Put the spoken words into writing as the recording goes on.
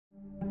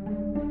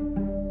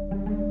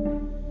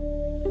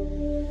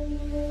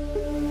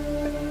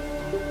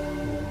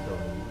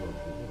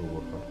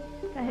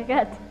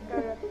კარგად.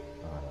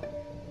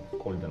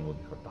 სკოლიდან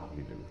მოდიხარ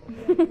დაღლილები.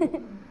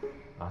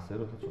 ასე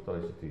რომ ცოტა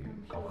ესეთი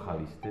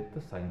გავხალისდეთ და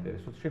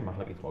საინტერესოდ შენ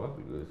მართლა კითხვა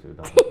გაქვს ესე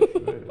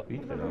დაღლილებში.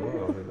 ვიტყე რა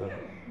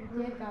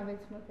ჯერ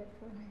გავეცნოთ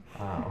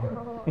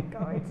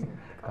ერთმანეთს.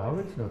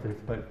 გავეცნოთ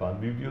ერთმანეთს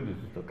მივდიოდეს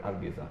უბრალოდ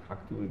კარგი ეს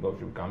აქტიური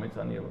ბავშვები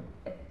გამეცანია.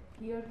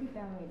 გიორგი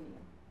დამელია.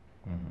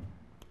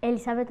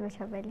 ელისაბედ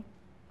მეჩაბელი.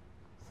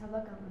 საბა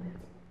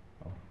გამონაძე.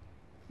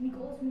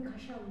 ნიკოლას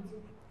მიქაშალიძე.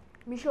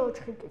 მიშა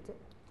ოჩხიკიძე.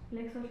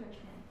 ლექსო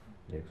ჩაჩქიანი.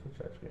 ლექსო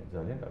ჩაჩქიანი.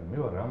 ძალიან კარგი. მე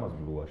ვარ რამაზ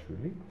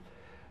ბლუაშვილი.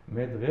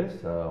 მე დღეს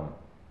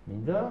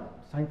მინდა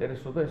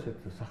საინტერესო და ესეთ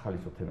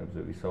სახალისო თემებზე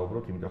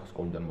ვისაუბროთ, იმიტომ რომ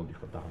სკოლიდან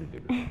მოდიხარ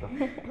დაღლილებით და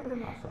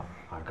ასა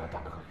არ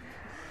გადაგღალით.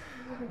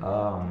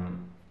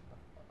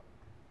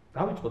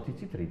 დავიწყოთ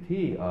იცით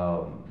რითი?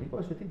 იყო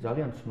ესეთი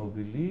ძალიან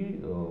ცნობილი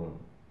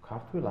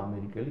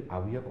ქართველ-ამერიკელი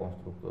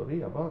ავიაკონსტრუქტორი,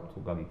 აბა თუ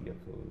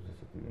გაგიგიათ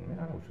ესეთი ვინმე,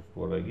 არა უშუალოდ თუ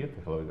არ გაგიგიათ,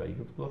 ახლა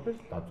გაიგებთ ყველაფერს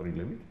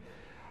დაწვრილებით.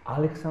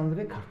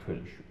 ალექსანდრე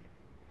ქართველიშვილი.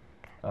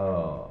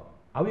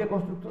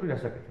 ავიაკონსტრუქტორი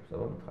რას აკეთებს,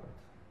 აბა მითხარით?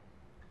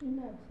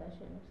 იმას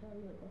აშენებს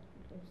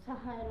ავიაკონსტრუქტორს,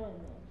 საჰაერო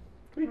ენერგიას.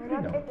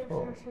 თვითმფრინავებს, ხო,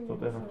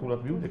 ცოტა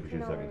ხართულად მივდები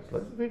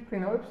შესაძლებლად.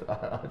 თვითმფრინავებს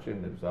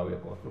აშენებს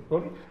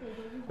ავიაკონსტრუქტორი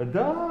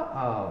და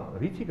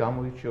რითი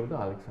გამოირჩეოდა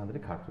ალექსანდრე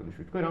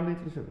ქართველიშვილი? თქვენ რამდენი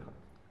წლისები ხართ?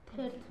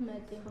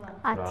 11 ღრმა.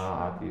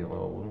 10.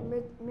 მე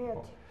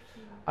 10.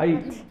 აი,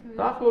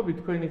 დაახლოებით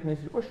თქვენი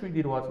ხნის იყო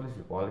 7-8 წლის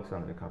იყო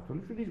ალექსანდრე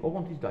ქართველიშვილი,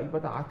 ოღონდ ის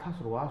დაიბადა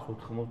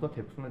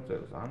 1896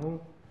 წელს, ანუ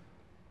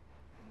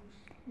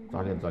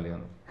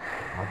ძალიან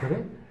ადრე,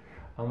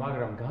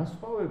 მაგრამ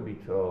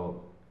განსხვავებით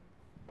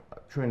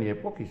ჩვენი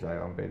ეპოქის აი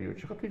ამ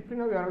პერიოდში ხა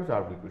თვითმფრინავი არავის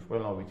არ გვიკვირს,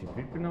 ყველამ ვიცით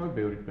თვითმფრინავი,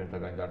 ბევრი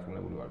თქვენთაგანი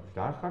დარწმუნებული ვართ.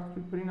 და არ ხართ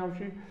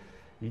თვითმფრინავში,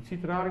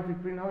 იცით რა არის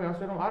თვითმფრინავი,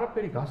 ასე რომ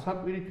არაფერი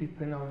გასაკვირი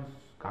თვითმფრინავის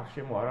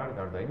გარშემო არ არის,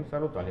 გარდა იმისა,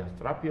 რომ ძალიან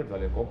სწრაფია,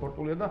 ძალიან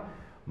კომფორტულია და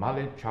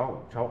მალე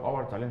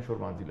ჩავყავარ ძალიან შორ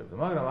მანძილებზე.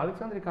 მაგრამ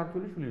ალექსანდრე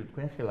ქართველიშვილი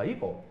თქვენ ხელა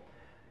იყო.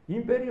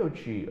 იმ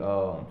პერიოდში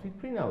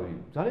თვითმფრინავი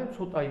ძალიან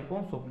ცოტა იყო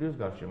მსოფლიოს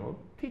გარშემო.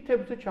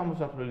 თითებზე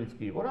ჩამოსახლელიც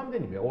კი იყო,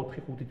 რამდენიმე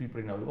 4-5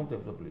 თვითმფრინავი იყო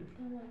მსოფლიოში.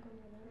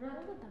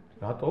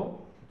 რატო?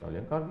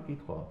 ძალიან კარგი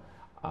კითხვაა.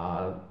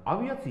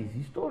 ავიაციის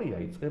ისტორია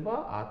იწყება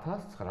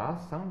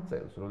 1903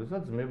 წელს,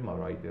 როდესაც ძმებმა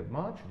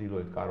რაიტებმა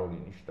ჩრდილოეთ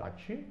კაროლინის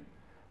შტატში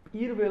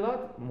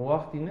პირველად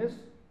მოახდინეს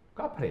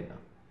გაფრენა.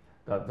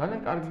 და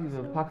ძალიან კარგი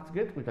ფაქტს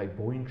გეტყვით, აი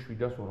ბოინგ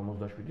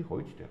 747 ხო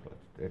იცით ახლა,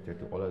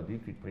 ერთ-ერთი ყველაზე დიდი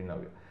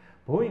თვითმფრინავია.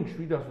 ბოინგ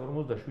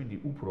 747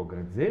 უფრო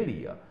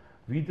გრძელია,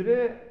 ვიდრე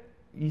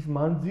ის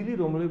მანძილი,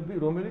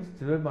 რომელიც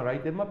ძმებმა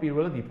რაიტებმა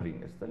პირველად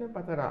იფრინეს. ძალიან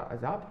პატარა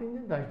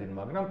აფრინდნენ, დაждდნენ,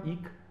 მაგრამ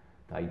იქ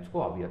დაიწყო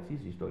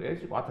ავიაციის ისტორია.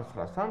 ეს იყო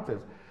 1903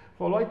 წელს.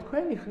 ხოლო აი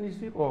თქვენი ხნის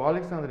იყო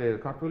ალექსანდრე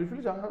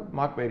ქართველიშვილის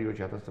მაგ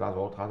პერიოდში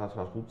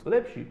 1904-1905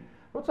 წლებში,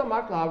 როცა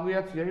მართლა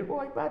ავიაცია იყო,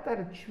 აი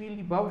პატარა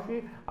ჩვილი ბავშვი,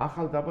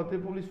 ახალ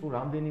დაბადებული, სულ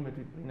რამდენიმე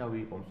თვითმფრინავი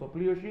იყო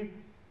მსოფლიოში.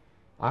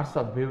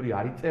 არსად ბევრი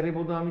არ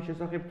იწერებოდა ამის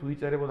შესახებ, თუ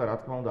იწერებოდა, რა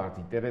თქმა უნდა, არც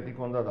ინტერნეტი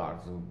ჰქონდა და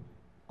არც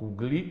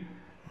Google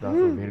და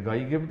ვერ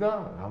გაიგებდა,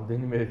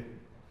 რამდენიმე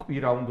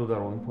კვირა უნდოდა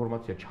რომ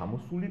ინფორმაცია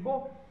ჩამოსულიყო.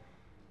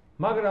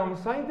 მაგრამ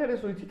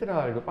საინტერესო იცით რა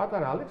არის, რომ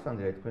პატარა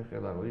ალექსანდრე თქვენ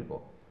ხელა რო იყო.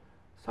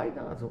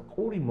 საიდანაც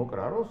ყური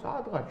მოკრა, რომ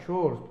სადღაც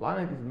შორს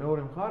პლანეტის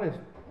მეორე მხარეს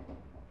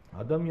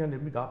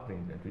ადამიანები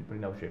დაფრინდნენ,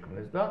 თვითმფრინავს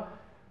შექმნეს და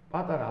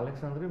პატარა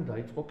ალექსანდრემ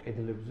დაიწყო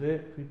კედლებზე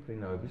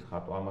თვითმფრინავების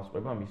ხატვა. ამას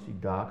ყვება მისი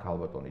და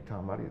ქალბატონი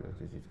თამარი,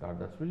 ისიც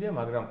გარდაცვლილია,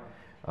 მაგრამ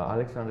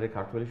ალექსანდრე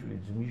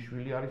ქართველიშვილის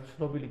ძმისშვილი არის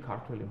ცნობილი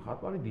ქართველი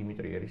მხატვარი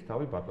დიმიტრი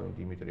ერისთავი, ბატონი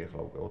დიმიტრი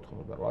ახლა უკვე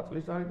 88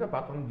 წლის არის და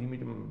ბატონი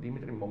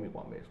დიმიტრი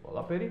მომიყვამე ეს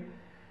ყველაფერი.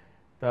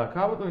 და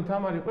ქალბატონი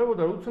თამარი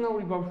ყვებოდა,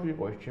 უცნაური ბავშვი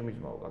იყო ეს ჩემი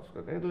ძმაო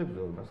კაცო, კედლებზე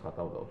იმას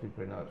ხატავდა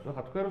თვითმფრინავებს.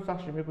 ახლა თქვენ რო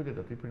სახში მიხვიდეთ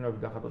და თვითმფრინავი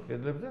დახატოთ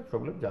კედლებზე,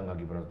 მშობლები ძალიან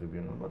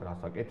გაგიბრაზდებიან, ალბათ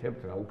რას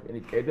აკეთებთ, რა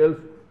უკენით კედელს.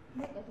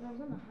 მე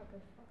კედლებზე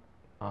ნახატებს.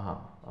 აჰა,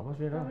 აბა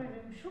შენ რა?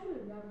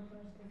 მშობლები არ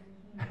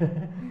უბრაზდებოდნენ.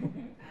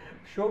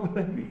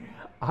 მშობლები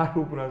არ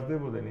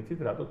უბრაზდებოდნენ, იცით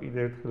რატო კიდე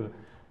ერთხელ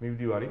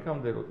მივდივარ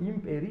იქამდე, რომ იმ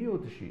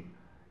პერიოდში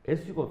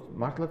ეს იყო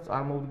მართლა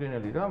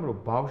წარმოუდგენელი რამ, რომ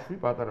ბავშვი,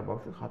 პატარა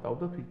ბავშვი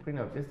ხატავდა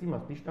თვითმფრინავს. ეს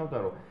იმას ნიშნავდა,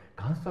 რომ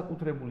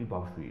განსაკუთრებული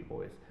ბავშვი იყო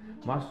ეს.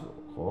 მას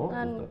ხო,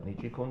 ზუსტად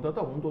ნიჭი ჰქონდა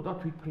და უნდოდა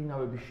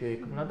თვითმფრინავები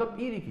შეექმნა და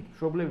პირიქით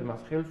მშობლები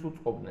მას ხელს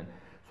უწყობდნენ,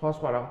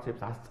 სხვა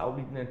რაღაცებს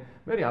ასწავლიდნენ.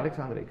 მე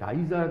ალექსანდრე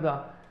გაიზარდა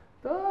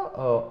და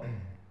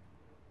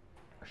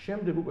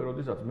შემდეგ უკვე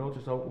როდესაც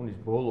მე-20 საუკუნის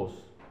ბოლოს,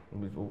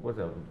 უკვე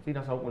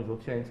წინა საუკუნის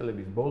 20-იანი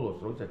წლების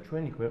ბოლოს, როდესაც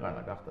ჩვენი ქვეყანა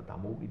გახდა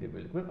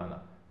დამოუკიდებელი ქვეყანა,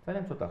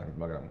 ძალიან ცოტა ხნით,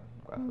 მაგრამ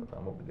გახდა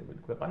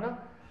დამოუკიდებელი ქვეყანა,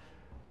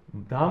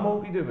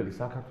 დამოუკიდებელი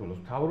საქართველოს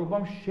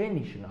მთავრობამ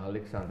შენიშნა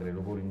ალექსანდრე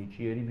როგორი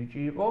ნიჭიერი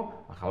ბიჭი იყო,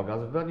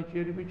 ახალგაზრდა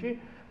ნიჭიერი ბიჭი,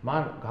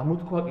 მან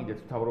გამოთქვა კიდეც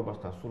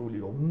მთავრობასთან სურვილი,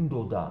 რომ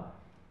უნდოდა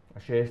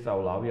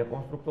შეესწავლა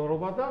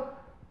ავიაკონსტრუქტორობა და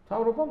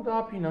მთავრობამ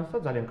დააფინანსა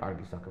ძალიან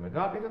კარგი საქმე.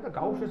 გააკეთა და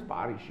გაუშვეს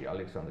პარიზში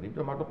ალექსანდრე,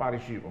 იმიტომ მარტო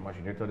პარიზში იყო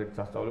მაშინ ერთადერთი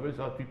სასწავლებელი,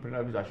 სადაც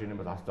თვითმფრინავების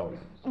აშენებას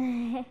ასწავლიდა.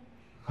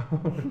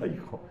 აი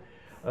ხო.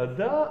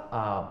 და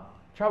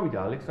ჩავიდა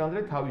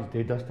ალექსანდრე, თავის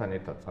დედასთან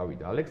ერთად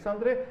წავიდა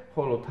ალექსანდრე,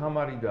 ხოლო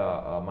თამარი და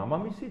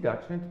მამამისი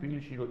დარჩნენ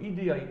თბილისში, რომ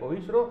იდეა იყო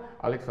ის, რომ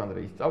ალექსანდრე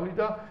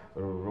ისწავლიდა,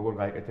 როგორ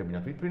გაეკეთებინა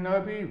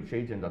თვითმფრინავები,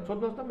 შეიძენდა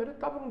ცოდნას და მერე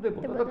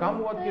დაბრუნდებოდა და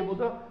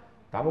გამოადგებოდა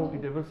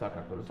დამოუკიდებელ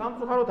საქართველოს.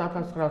 სამწუხაროდ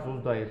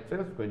 1921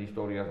 წელს თქვენ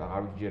ისტორიას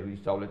აღარ ვიცი ჯერ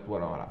ვისწავლეთ თუ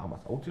არა, მაგრამ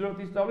ამას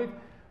აუცილებლად ისწავლით.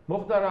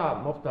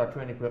 მოხდა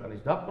ჩვენი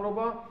ქვეყნის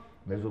დაპყრობა,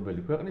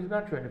 მეზობელი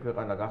ქვეყნისგან, ჩვენი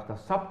ქვეყანა გახდა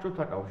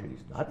საბჭოთა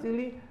კავშირის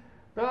ნაწილი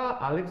და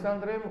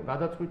ალექსანდრემ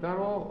გადაწყვიტა,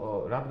 რომ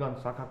რადგან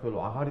საქართველო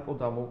აღარ იყო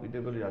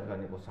დამოუკიდებელი, რადგან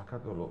იყო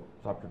საქართველო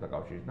საბჭოთა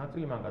კავშირის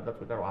ნაწილი, მან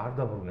გადაწყვიტა, რომ არ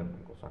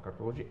დაბრუნებულიყო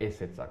საქართველოში,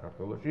 ესეც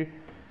საქართველოში,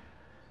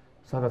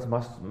 სადაც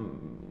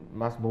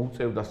მას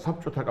მოუწევდა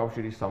საბჭოთა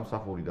კავშირის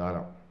სამსახური და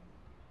არა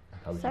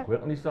თავისი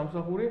ქვეყნის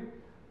სამსახური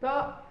და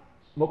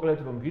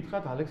მოკლედ რომ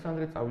გითხრათ,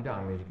 ალექსანდრე წავიდა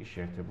ამერიკის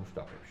შეერთებულ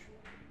შტატებში.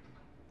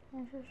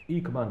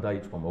 იქ მან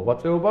დაიწყო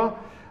მოღვაწეობა,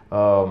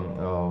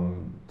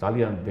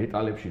 ძალიან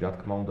დეტალებში რა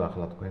თქმა უნდა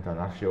ახლა თქვენთან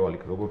არ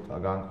შევალიქ როგორც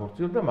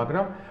გაანხორციელდა,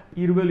 მაგრამ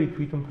პირველი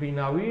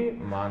თვითმფრინავი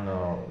მან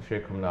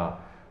შექმნა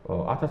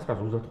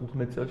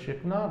 1935 წელს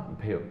შექმნა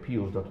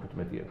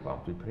P-35 ერქვა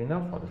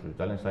თვითმფრინავს, სხვადასხვა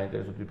ძალიან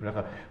საინტერესო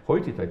თვითმფრინავი. ხო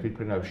იცით, აი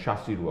თვითმფრინავის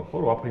შასი რო აქვს, ხო,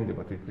 რო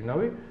აფრინდება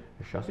თვითმფრინავი,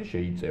 შასი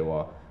შეიწევა,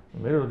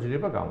 მე რო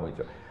ძირება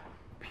გამოიწევა.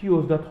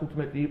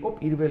 P-35 იყო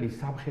პირველი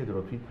სამხედრო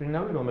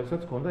თვითმფრინავი,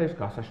 რომელსაც ჰქონდა ეს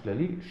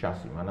გასაშლელი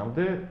შასი.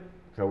 მანამდე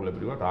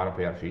შეულებრივად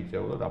არაფერი არ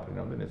შეიწეოდა და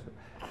აფრინავდნენ ეს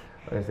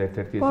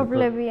ერთ-ერთი ეს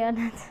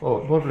ბორბლებიანად.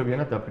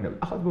 ბორბლებიანად დაფრინავდნენ.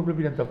 ახლა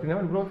ბორბლებიანად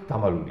დაფრინავდნენ, უბრალოდ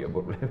დამალულია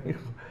ბორბლები.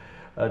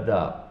 და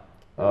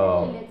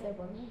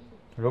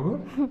როგორ?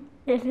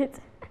 ელეც.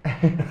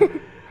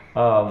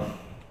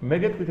 მე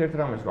გეტყვით ერთ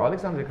რამეს, რომ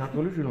ალექსანდრე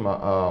ქართველიშვილმა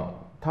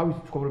თავისი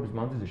ცხოვრების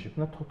მანძილზე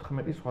შექმნა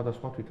 14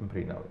 სხვადასხვა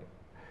თვითმფრინავი.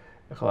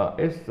 ახლა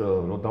ეს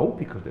რო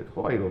დაუფიქრდეთ,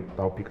 ხო, აი რო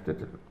დაუფიქრდეთ,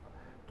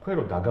 თქვენ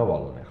რო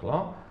დაგავალონ ახლა,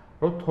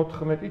 რომ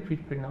 14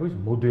 თვითმფრინავის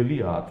მოდელი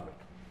ააწვეთ.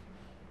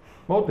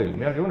 მოდელი,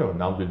 მე არ გეუბნება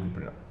ნამდვილი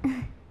თვითმფრინავი.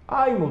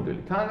 აი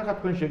მოდელი, თან ახლა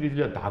თქვენ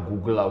შეგიძლიათ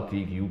დაგუგლავთ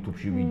იქ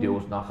YouTube-ში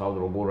ვიდეოს ნახავთ,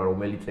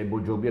 რომელიც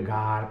ებოჯობია,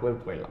 გაარკვევთ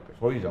ყველაფერს.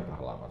 ხო იზავთ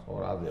ახლა ამას, ხო,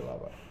 რაზე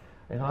ლაპარაკი.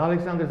 ახლა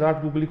ალექსანდრეს არც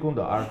Google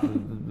ჰქონდა, არც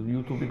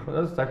YouTube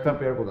ჰქონდა, საერთოდ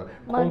არ ჰქონდა.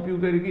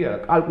 კომპიუტერი კი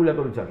არა,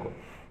 კალკულატორიც არ ჰქონდა.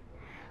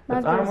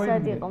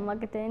 მაგასად იყო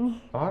მაგდენი.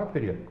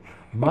 არაფერი არ იყო.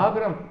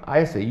 მაგრამ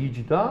აი ესე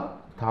იჯდა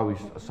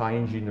თავის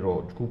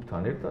საინჟინრო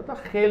ჯგუფთან ერთად და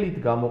ხელით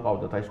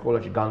გამოყავდათ აი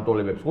სკოლაში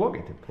განტოლებებს ხო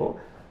აკეთებთ, ხო?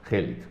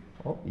 ხელით,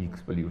 ხო?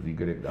 X +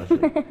 Y და ასე.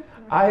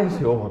 აი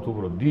ესე ოღონდ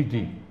უბრალოდ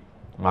დიდი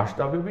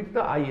მასშტაბებით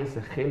და აი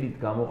ესე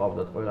ხელით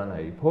გამოყავდათ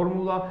ყველანაირი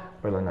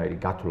ფორმულა, ყველანაირი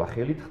გათვლა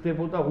ხელით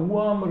ხდებოდა,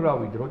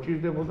 უამრავი დრო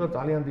ჭირდებოდა,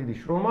 ძალიან დიდი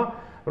შრომა,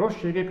 რომ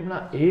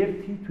შეგექმნა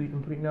ერთი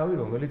თვითმფრინავი,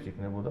 რომელიც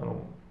იქნებოდა, ნუ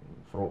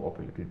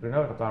სრულყოფილი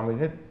თვითმფრინავი, ხა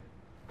წარმოიდგინეთ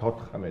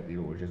 14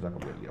 როგორ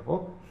შესაძლებელია,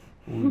 ხო?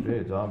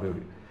 უიდე, ძალიან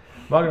ბევრი.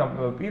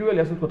 მაგრამ პირველი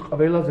ასე ვთქვათ,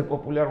 ყველაზე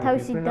პოპულარული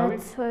თვითმფრინავი თავისი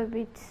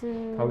დაცვებით,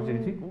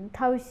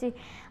 თავისი,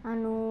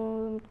 ანუ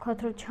ვთქვათ,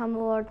 რომ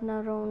ჩამოვარდნა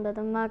რომ უნდა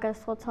და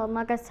მაგას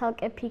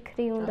ცალკე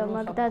ფიქრი უნდა,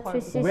 მაგ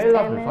დაცვის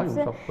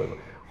სისტემებზე.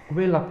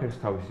 ყველაფერს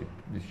თავისი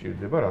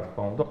სჭირდება, რა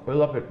თქმა უნდა,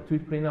 ყველაფერი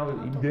თვითმფრინავი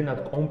იმდენად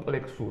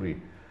კომპლექსური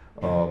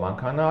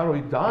მანქანაა, რომ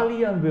იქ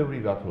ძალიან ბევრი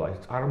გათვლა,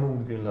 ეს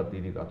წარმოუდგენლად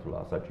დიდი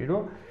გათვლაა საჭირო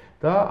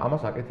და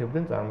ამას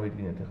აკეთებდნენ,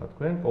 წარმოიდგინეთ ახლა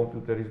თქვენ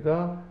კომპიუტერის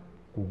და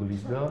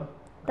Google-ის და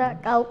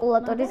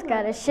კალკულატორის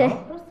გარეშე.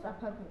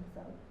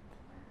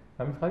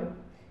 ამით ხარი?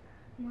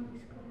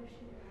 მაგის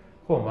გარეშე.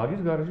 ხო,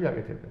 მაგის გარეშე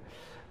აკეთებდნენ.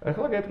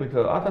 ახლა გეტყვით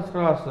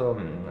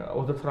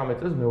 1939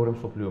 წელს მეორე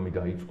მსოფლიო ომი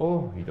დაიწყო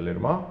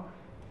ჰიტლერმა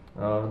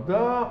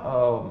და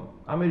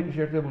ამერიკის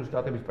შეერთებული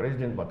შტატების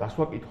პრეზიდენტმა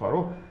დასვა კითხვა,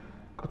 რომ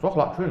კაცო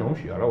ახლა ჩვენ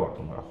ომში არა ვართ,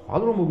 მაგრამ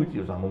ხვალ რომ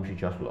მოგვიწიოს ამ ომში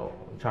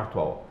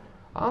ჩართვაო.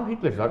 ამ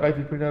ჰიტლერს საკაი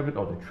თვითმფრინავი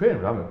ყავდა,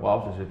 ჩვენ რამე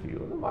ყავს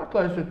ესეთიო და მართლა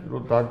ესეთ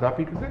რომ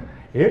დაფიქრდნენ,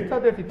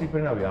 ერთადერთი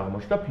თვითმფრინავი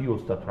აღმოჩნდა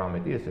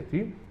P-38 ესეთი,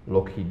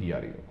 Lockheed-ი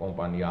არის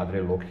კომპანია,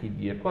 ადრე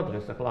Lockheed-ი ერქვა,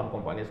 დღეს ახლა ამ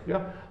კომპანიას ქვია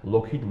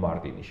Lockheed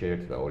Martin-ი,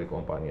 შეერთდა ორი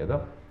კომპანია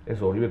და ეს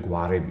ორივე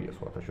გვარებია,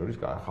 სხვათა შორის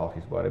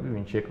ხალხის გვარები,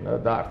 ვინც შექმნა და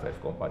დაარსა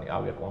ეს კომპანია,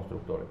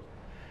 ავიაკონსტრუქტორები.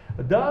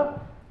 და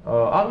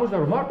აღმოჩნდა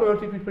რომ მარტო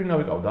ერთი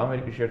თვითმფრინავი ყავდა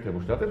ამერიკის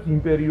შეერთებულ შტატებს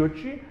იმ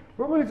პერიოდში,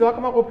 რომელიც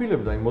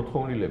აკმაყოფილებდა იმ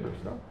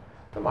მოთხოვნილებებს რა.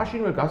 და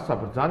მაშინვე გასცა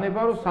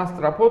ბრძანება, რომ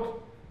სასწრაფოდ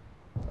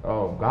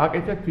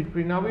გააკეთეთ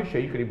თვითმფრინავი,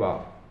 შეიკრიბა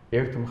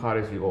ერთ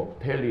მხარეს იყო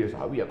მთელი ეს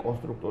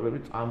ავიაკონსტრუქტორები,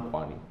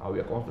 წამყვანი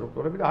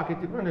ავიაკონსტრუქტორები და აქეთ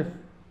იყვნენ ეს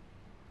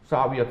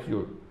საავიაციო,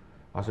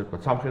 ასე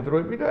ვთქვათ,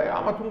 სამხედროები და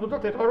ამათ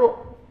უნდათ ეხლა რომ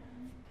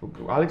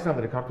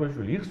ალექსანდრე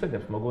ქართველიშვილი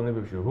იხსენებს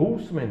მოგონებებში, რო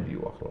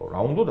უსმენდიო ახლა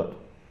რა უნდათ?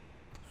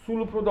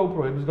 სულ უფრო და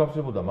უფრო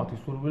ემსგავსებოდა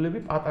მათი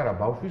სურვილები პატარა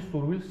ბავშვის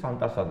სურვილს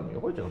სანტასადმიო,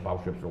 ხო იცი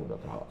ბავშვებს რო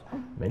უნდათ რაღაც.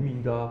 მე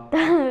მინდა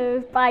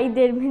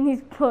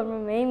სპაიდერმენის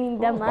ფორმა, მე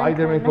მინდა მანქანა.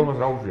 სპაიდერმენის ფორმას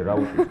რა უშვია.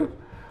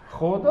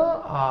 ხო და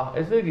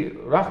ესე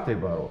იგი რა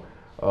ხდება,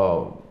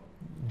 რომ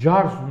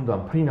ჯარს უნდა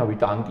მფრინავი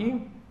ტანკი,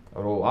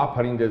 რომ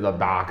აფრინდეს და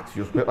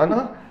დააქციოს ქვეყანა.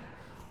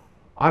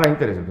 არ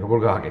აინტერესებს როგორ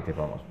გააკეთებ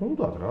ამას.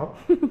 უნდათ რა.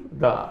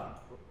 და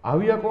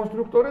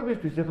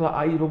ავიაკონსტრუქტორებისთვის ახლა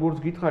აი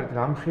როგორც გითხარით,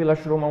 რამ ხელა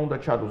შრომა უნდა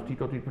ჩადოს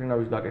თვითო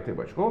თვითმფრინავის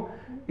გაკეთებაში, ხო?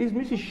 ის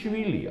მისი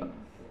შვილია.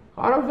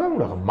 არავის არ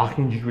უნდა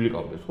მახინჯიშვილი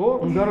ყავდეს, ხო?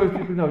 უნდა რომ ეს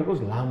თვითმფრინავი იყოს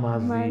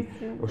ლამაზი,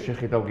 რომ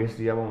შეხედავ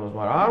გესიამოვნოს,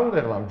 მაგრამ არ უნდა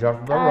ეხლა ჯარს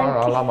უნდა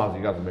რომ ლამაზი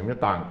გასმე, მე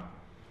ტანკი.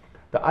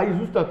 და აი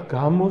ზუსტად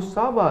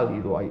გამოსავალი,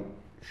 რომ აი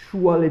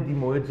შუალედი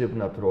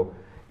მოეძებნათ, რომ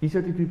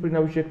ისეთი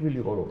თვითმფრინავი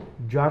შექმნილიყო, რომ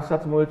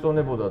ჯარსაც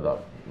მოეწონებოდა და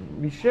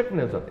ის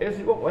შექმნელსაც ეს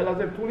იყო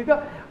ყველაზე რთული და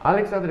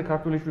ალექსანდრე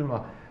ქართველიშვილმა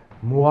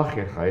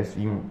მოახერხა ეს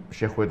იმ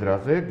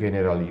შეხვედრაზე,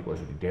 გენერალი იყო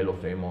ესეთი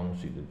დელოს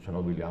ემონსი,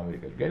 ცნობილი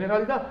ამერიკელი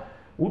გენერალი და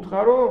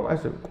უთხრა რომ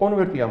ესე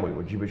კონვერტი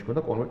ამოიღო, ჯიბეში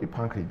ქონდა კონვერტი,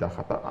 ფანქრით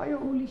დახატა. აი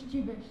გულის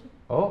ჯიბეში.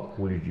 ო,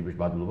 გულის ჯიბეში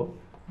ბადლობა.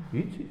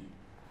 იცის?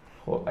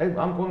 ხო, აი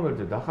ამ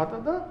კონვერტზე დახატა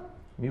და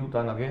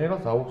მიუტანა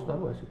გენერალს აუხსნა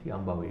რომ ესეთი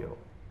ამბავიაო.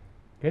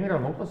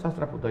 გენერალმა უყვა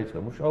სასტრაფო დაიწყო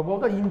მუშაობა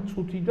და იმ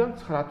წუთიდან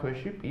 9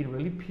 თვეში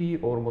პირველი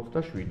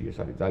P-47 ეს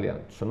არის ძალიან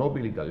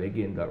ცნობილი და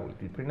ლეგენდარული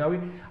თვითმფრინავი.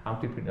 ამ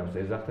თვითმფრინავს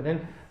ეძახდნენ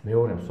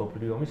მეორე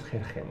მსოფლიო ომის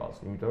ხერხემალს,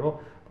 იმიტომ რომ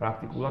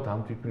პრაქტიკულად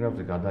ამ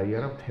თვითმფრინავზე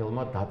გადაიარა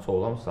მთელმა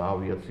დაწოლამ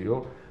საავიაციო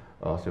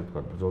ასე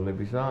ვთქვათ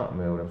ბრძოლებისა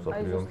მეორე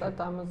მსოფლიო ომში. აი ზუსტად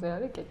ამაზე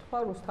არის კითხვა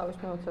რუსთავის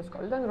მეოცე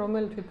სკოლიდან,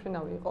 რომელი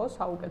თვითმფრინავი იყო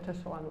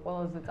საუკეთესო, ანუ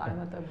ყველაზე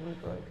წარმატებული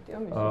პროექტიო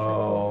მისი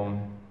შექმნა.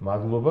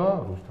 მადლობა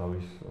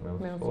რუსთავის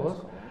მეოცე სკოლას.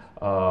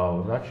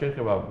 რაც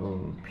შეეხება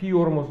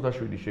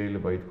P-47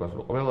 შეიძლება ითქვას,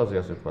 რომ ყველაზე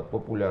ასე ვთქვათ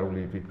პოპულარული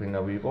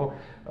თვითმფრინავი იყო,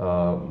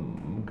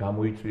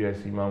 გამოიწვია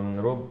ეს იმამ,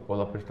 რომ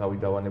ყველაფერს თავი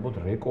დავანებოთ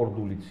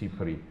რეკორდული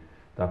ციფრი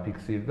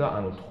დაფიქსირდა,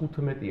 ანუ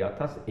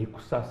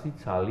 15600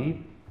 ცალი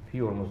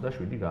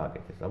P-47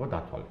 გააკეთეს. აბა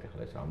დათვალეთ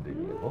ახლა ეს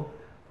რამდენია, ხო?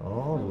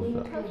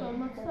 ზუსტად.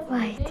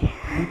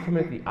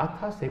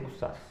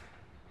 15600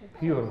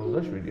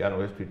 P-47, ანუ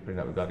ეს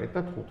თვითმფრინავი გააკეთა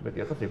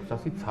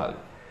 15600 ცალი.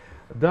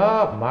 და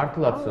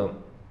მართლაც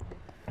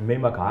მე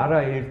მაქვს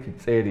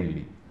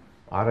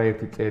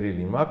არაერთი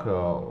წერილი მაქვს,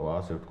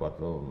 ასე ვთქვათ,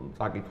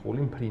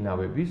 წაკითხული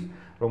მფრინავების,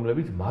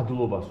 რომლებიც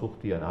მადლობას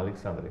უხდიან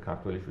ალექსანდრე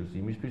ქართველიშვილს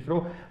იმისთვის,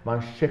 რომ მან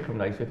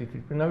შექმნა ისეთი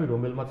თვითმფრინავი,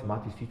 რომელმაც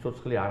მათი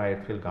სიცოცხლე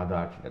არაერთხელ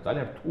გადაარჩინა.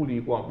 ძალიან რთული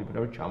იყო ამ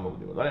თვითმფრინავის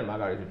ჩამოგდება, ძალიან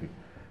მაგარი ესეთი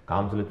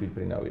გამძლე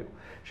თვითმფრინავი იყო.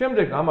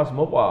 შემდეგ ამას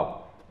მოყვა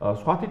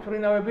სხვა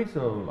თვითმფრინავებიც,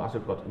 ასე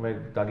ვთქვათ, მე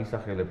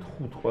დაგისახელებთ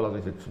 5 ყველაზე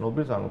ისეთ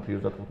ცნობილს, ანუ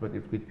P-35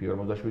 თქვით,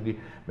 P-47,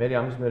 მე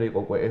ამის მერე იყო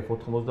უკვე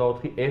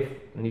F-84, F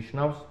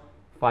ნიშნავს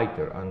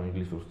fighter, ანუ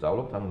ინგლისურს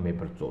სწავლობთ, ანუ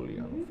მებრძოლი,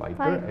 ანუ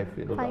fighter, F,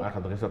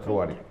 ახლა დღესაც რო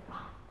არის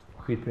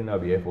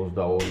თვითმფრინავი F-22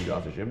 და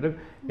ასე შემდეგ,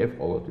 F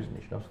ყოველთვის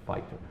ნიშნავს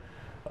fighter.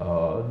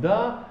 და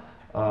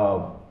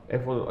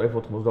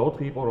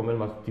F-84 იყო,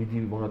 რომელმაც დიდი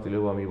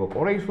მონაწილეობა მიიღო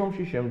კორეის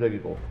ომში, შემდეგ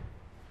იყო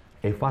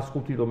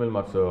F-105,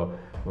 რომელმაც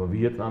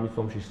ვიეტნამის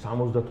ომში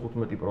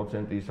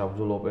 75%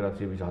 საბრძოლო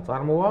ოპერაციების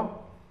აწარმოა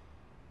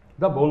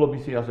და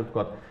ბოლობისი, ასე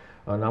ვთქვათ,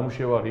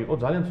 ნამუშევარი იყო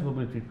ძალიან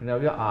ცნობილი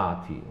თვითმფრინავია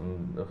A-10.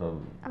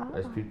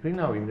 ეს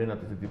თვითმფრინავი იმდენად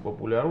ესეთი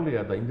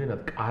პოპულარულია და იმდენად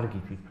კარგი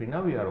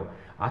თვითმფრინავია, რომ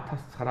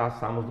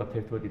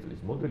 1971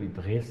 წლის მოდელი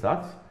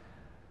დღესაც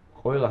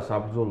ყველა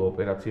საბრძოლო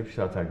ოპერაციებში,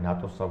 სადაც არის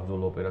ნატოს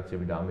საბრძოლო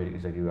ოპერაციები და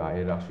ამერიკის იგივე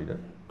აერაში და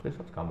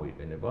დღესაც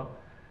გამოიყენება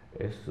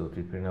ეს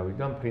თვითმფრინავი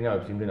და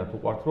მფრინავებს იმდენად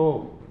უყვართ, რომ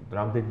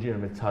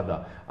რამდენჯერმე ცადა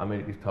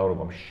ამერიკის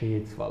მთავრობამ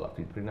შეეცვალა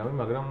თვითმფრინავი,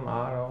 მაგრამ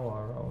არა,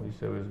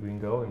 ისევ ეს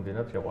გვინდაო,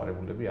 იმდენად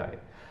შეყვარებულები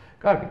არიან.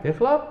 კარგით,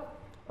 ეხლა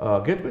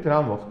გეტყვით რა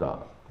მოხდა.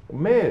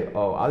 მე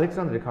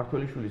ალექსანდრე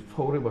ქართველიშვილის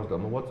ცხოვრებას და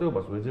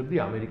მოღვაწეობას ვეძებდი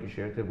ამერიკის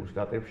შეერთებულ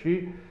შტატებში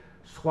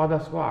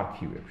სხვადასხვა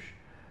არქივებში.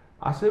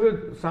 ასევე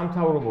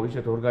სამთავრობო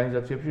ისეთ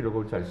ორგანიზაციებში,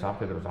 როგორც არის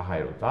სამხედრო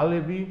საჰაერო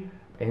ძალები,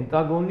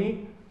 პენტაგონი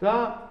და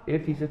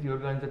ერთი ისეთი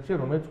ორგანიზაცია,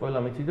 რომელიც ყველა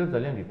მეცი და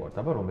ძალიან გიყვართ.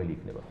 აბა რომელი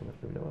იქნება ხომ?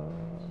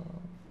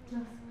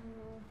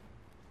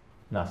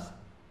 NASA.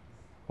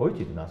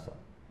 ხოიცით NASA?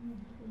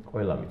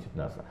 ყველა მიცით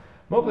NASA.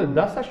 მოკლედ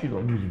NASA-ში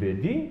რომ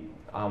მივედი,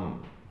 ამ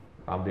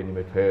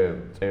რამდენიმე თვე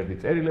წერდი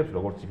წერილებს,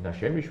 როგორც იქნა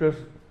შემიშვეს,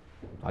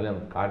 ძალიან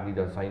კარგი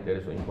და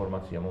საინტერესო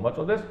ინფორმაცია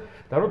მომაწოდეს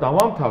და რომ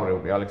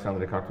დავამთავრებდი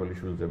ალექსანდრე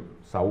ქართველიშვილზე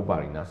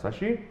საუბარი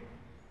NASA-ში,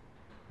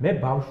 მე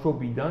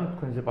ბავშვობიდან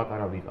თქვენზე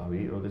პატარა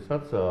ვიყავი,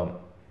 როდესაც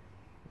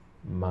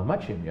მამა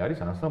ჩემი არის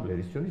ანსამბლ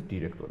ერისიონის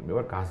დირექტორი. მე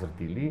ვარ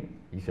გაზრდილი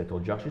ისეთ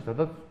ოჯახში,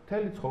 სადაც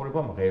მთელი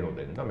ცხოვრება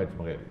მღეროდნენ და მეც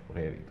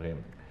მღერი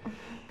დღემდე.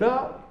 და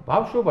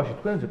ბავშვობაში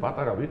თქვენზე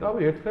პატარა ვიყავი,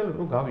 ერთხელ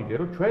რომ გავიგე,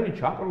 რომ ჩვენი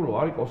ჩაკრულო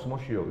არის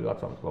კოსმოსიო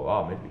ვიღაცა თქვა,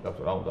 მე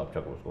ვიკაცო რა უნდა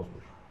ჩაკრულოს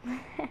კოსმოსში.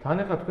 თან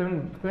ახლა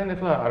თქვენ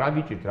ახლა რა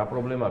გიჭირთ, რა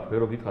პრობლემაა, თქვენ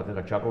რო გითხათ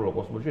ახლა ჩაკრულო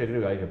კოსმოსში,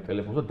 ეგრევე აიღებთ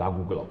ტელეფონს და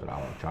დაგუგლავთ რა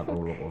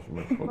ჩაკრულო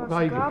კოსმოსში, ხო?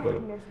 გაიგებთ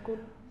ყველა.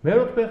 მე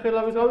რო თქვენ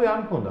ხელა ვიყავი, არ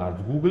მქონდა არც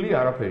Google-ი,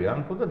 არაფერი არ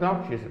მქონდა,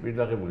 დავრჩი ესე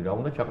პირდაღებული რა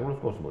უნდა ჩაკრულოს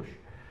კოსმოსში.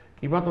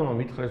 კი ბატონო,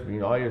 მითხრეს,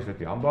 აი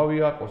ესეთი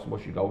ამბავია,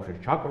 კოსმოსში გაუშვეს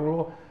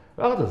ჩაკრულო.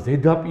 რაღაცა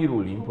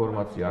ზედაპირული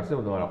ინფორმაცია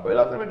არსებობდა, მაგრამ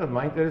ყველაზე მეტად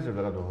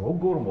მაინტერესებდა, რომ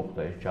როგორ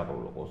მოხდა ეს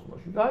ჩაკრულო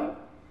კოსმოსში. და აი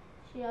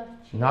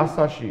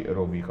NASA-ში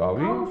რო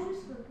ვიყავი,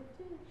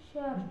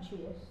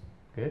 შეარჩიეს.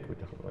 გეტყვით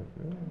ახლა.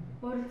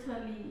 ორი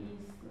წელი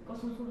ის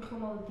კოსმოსური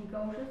ხომალდი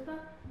გაუშვეს და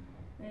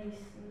ის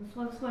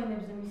სხვა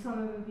ენებზე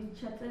მისამებებით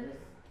ჩაწერეს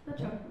და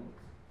ჩაკრულეს.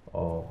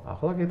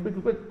 ახლა გეტყვით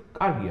უკვე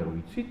კარგია რომ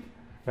იცით,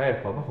 რა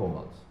ერქვა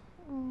ხომალდს.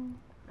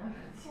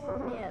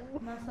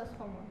 NASA-ს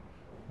ხომალდი.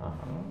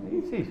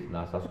 იცის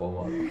NASA-ს ხომ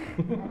არის.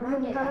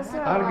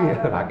 კარგი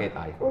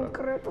რაკეტა იყო.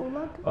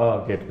 კონკრეტულად?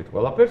 გეტყვით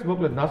ყველაფერს,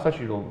 მოკლედ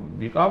NASA-ში რომ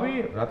ვიყავი,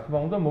 რა თქმა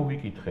უნდა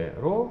მოვიკითხე,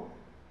 რომ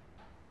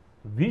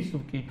ვის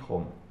ვკითხო?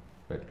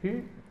 მეთქი?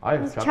 აი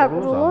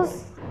ჩაკრულოს.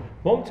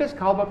 მომწეს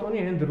ქალბატონი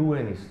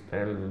ენდრუენის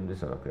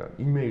ესა რა ქვია,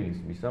 იმეილის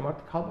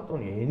მისამართი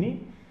ქალბატონი ენი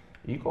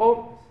იყო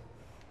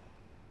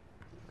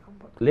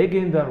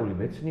ლეგენდარული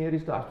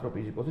მეცნიერის და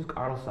ასტროფიზიკოსის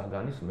კარლ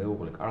საგანის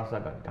მეუღლე. კარლ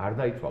საგანი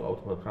გარდაიცვალა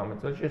 99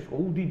 წელს. ეს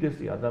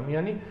უდიდესი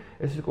ადამიანი,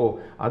 ეს იყო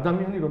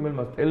ადამიანი,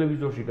 რომელმაც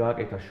ტელევიზორში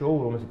გააკეთა შოუ,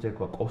 რომელსაც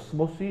ერქვა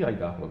კოსმოსი, აი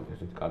დაახლოებით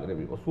ესეთი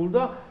კადრები იყო სულ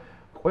და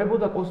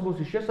ყვებოდა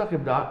კოსმოსის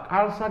შესახებ და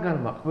კარლ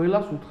საგანმა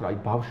ყველას უთხრა, აი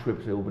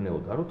ბავშვებს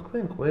ეუბნეოდა, რომ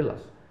თქვენ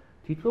ყველას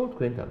თითოეულ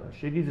თქვენთაგან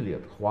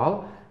შეგიძლიათ ხვალ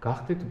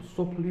გახდეთ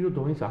მსოფლიო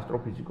დონის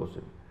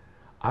ასტროფიზიკოსები.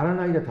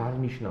 არანაირად არ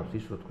ნიშნავს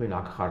ის, რომ თქვენ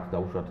აქ ხართ და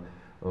უშუალოდ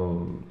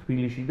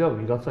თბილისში და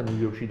ვიღაცა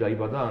ნიუ-იორკში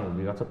დაიბადა ან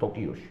ვიღაცა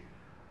ტოკიოში.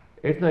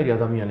 ერთნაირი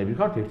ადამიანები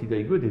ხართ, ერთი და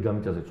იგივე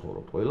დედამიწაზე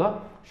ცხოვრობთ ყველა.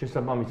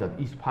 შესაბამისად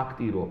ის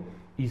ფაქტი, რომ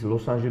ის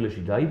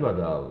ლოს-ანჯელესში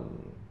დაიბადა,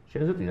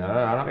 შენზე წინ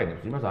არ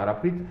აყენებს იმას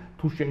არაფრით,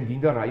 თუ შენ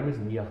გინდა რაიმეს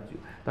მიაღწიო.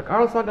 და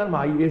კარლ საგანმა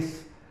აი ეს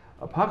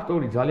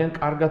ფაქტორი ძალიან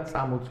კარგად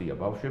წამოწია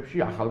ბავშვებში,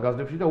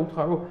 ახალგაზრდებში და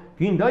უთხრა, რომ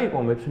გინდა იყო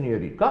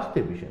მეცნიერი,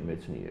 გახდები შენ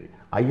მეცნიერი.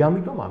 აი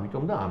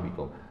ამიტომ და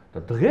ამიტომ. და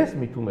დღეს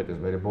მით უმეტეს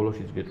მე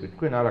ბოლოშიც გეტყვით,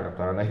 თქვენ არ აქვს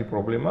არანაირი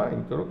პრობლემა,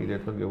 იმიტომ რომ კიდევ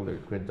ერთხელ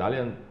გეუბნებით, თქვენ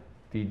ძალიან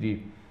დიდი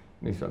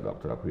ისა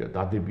გაქვთ, რა ქვია,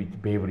 დადებით,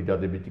 ბევრი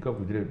დადებითი გაქვთ,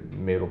 ვიდრე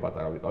მე რო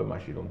პატარა ვიყავი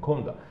მაშინ რომ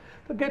მქონდა.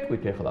 და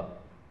გეტყვით ახლა.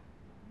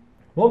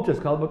 მომწეს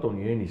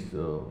ქალბატონი ენის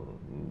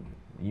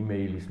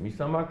იმეილის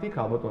მისამართი,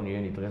 ქალბატონი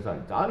ენი დღეს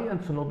არის ძალიან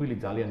ცნობილი,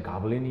 ძალიან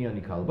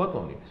გავლენიანი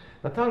ქალბატონი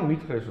და თან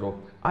მითხრეს, რომ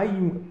აი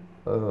იმ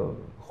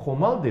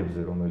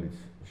ხომალდებზე, რომელიც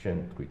შენ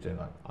თქვი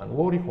წეღან, ანუ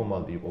ორი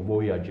ხომალდი იყო,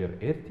 Voyager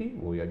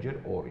 1, Voyager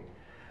 2.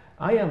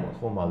 აი ამ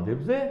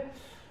ხომალდებზე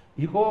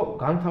იყო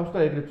განთავსდა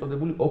ეგრეთ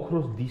წოდებული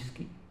ოქროს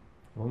დისკი,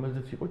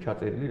 რომელზეც იყო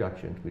ჩაწერილი რაც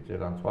შენ თქვი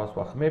წეღან,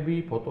 სხვა ხმები,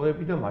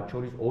 ფოტოები და მათ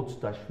შორის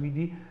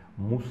 27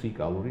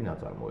 მუსიკალური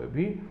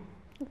ნაწარმოები.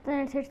 და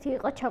ერთ-ერთი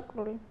იყო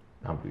ჩაკრული.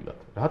 ნამდვილად.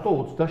 რატო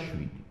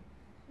 27?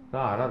 და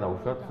არა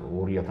დაუშვათ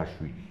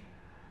 2007.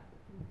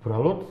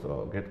 უბრალოდ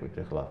გეტყვით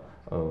ახლა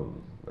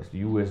ეს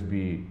USB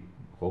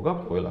ხო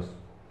გაქვთ ყველას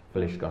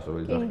ფლეშკას რო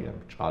ეძახიან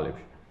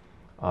ჭალებში.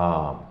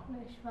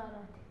 ფლეშ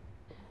ბარათი.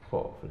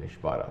 ხო, ფლეშ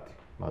ბარათი.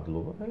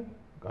 მადლობა.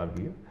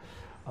 კარგია.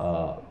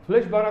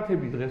 ფლეშ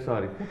ბარათები დღეს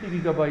არის 5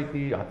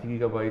 გიგაბაიტი, 10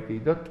 გიგაბაიტი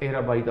და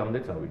ტერაბაიტამდე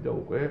წავიდა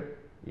უკვე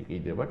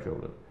იყიდება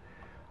ჩვეულებრივ.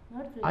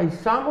 აი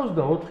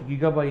 64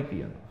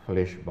 გიგაბაიტიან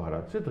ფლეშ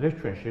ბარათზე დღეს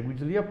ჩვენ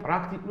შეგვიძლია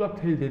პრაქტიკულად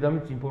მთელი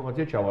დედამიწის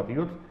ინფორმაცია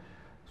ჩავატიროთ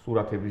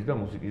სურათების და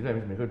მუსიკის და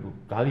იმის მიხედვით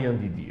ძალიან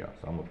დიდია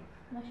 60.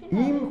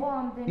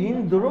 იმ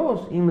დროს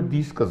იმ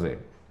დისკზე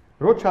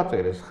რო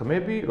ჩაწერეს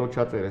ხმები, რო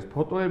ჩაწერეს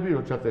ფოტოები,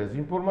 რო ჩაწერეს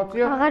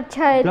ინფორმაცია, აღარ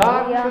ჩაეწერია.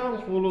 დარჩა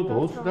მხოლოდ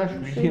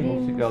 27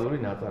 მუსიკალური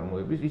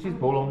ნაწარმოების, ისიც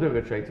ბოლომდე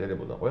ვერ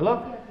ჩაიწერებოდა ყველა.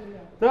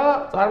 და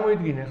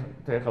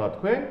წარმოიდგინეთ ახლა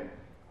თქვენ,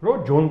 რომ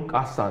ჯონ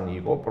კასანი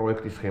იყო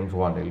პროექტის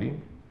ხელმძღვანელი.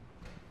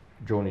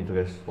 ჯონი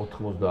დღეს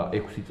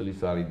 86 წლის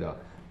არის და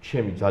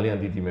ჩემი ძალიან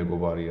დიდი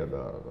მეგობარია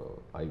და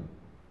აი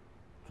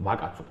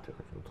მაგაცობთ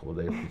ახლა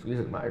 86 წლის,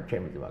 მაგრამ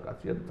ჩემი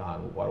მაგაცია და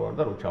ძალიან უყვარვარ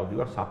და რო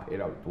ჩავდივარ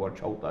საფერავი, თუ არ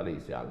ჩაუტარე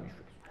ისე არ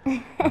მიშვი.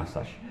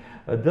 მასაში.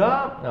 და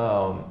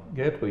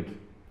გეტყვით,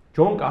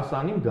 ჯონ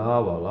კასანიმ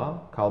დაავალა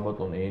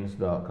ქალბატონ ენს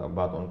და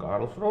ბატონ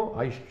კარლს, რომ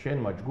აი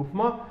შენმა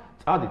ჯგუფმა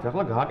წადით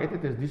ახლა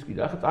გააკეთეთ ეს დისკი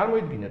და ახლა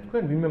წარმოიდგინეთ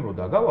თქვენ ვინმემ რო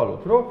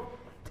დაგავალოთ, რომ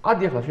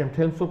წადი ახლა შენ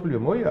მთელ მსოფლიო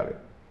მოიარე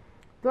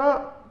და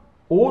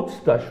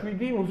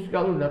 27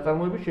 მუსიკალური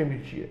ნაწარმოები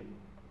შემირჩიე.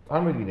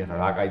 წარმოიდგინე ახლა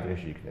რა კაი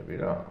დღეში იქნები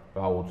რა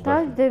 27.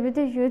 დაждები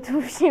და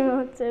YouTube-ში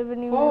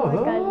მოწებნი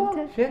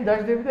მაგალითად. შენ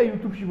დაждები და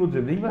YouTube-ში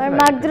მოწებნი იმას რა.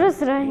 მაგ დროს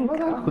რა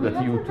იქნება? ხოდა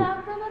YouTube.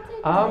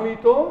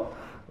 ამიტომ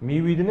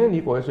მივიდნენ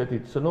იყო ესეთი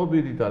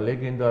ცნობილი და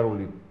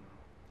ლეგენდარული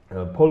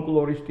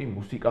ფოლკლორისტი,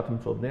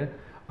 მუსიკათმცოდნე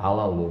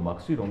ალან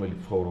ლომაქსი, რომელიც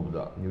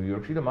ცხოვრობდა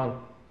ნიუ-იორკში და მან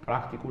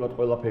პრაქტიკულად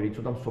ყველაფერი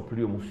იცოდა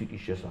მსოფლიო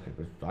მუსიკის შესახებ.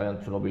 ეს ძალიან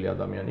ცნობილი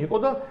ადამიანი იყო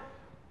და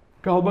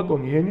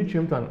ქალბატონი ენი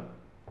ჩემთან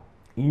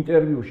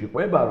ინტერვიუში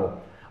ყვება, რომ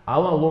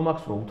ალან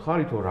ლომაქსს რო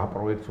უთხარით, რომ რა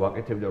პროექტს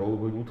ვაკეთებ და რო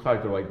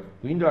უთხარით, რომ აი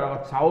გვინდა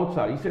რაღაც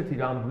საოცარ ისეთი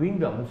რამ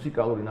გვინდა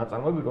მუსიკალური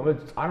ნაწარმოები,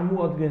 რომელიც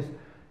წარმოადგენს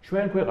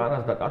ჩვენ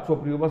ქვეყანას და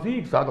კაცობრიობას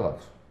იქ სადღაც.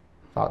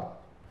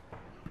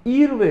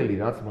 პირველი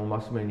რაც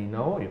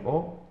მომასმენინაო იყო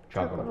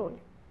ჩაკრული.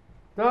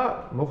 და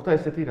მოხდა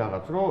ესეთი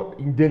რაღაც, რომ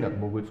იმდენად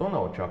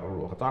მოგვეწონაო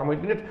ჩაკრულო. ხა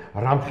წარმოიდგინეთ,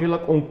 რამხელა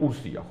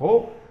კონკურსია, ხო?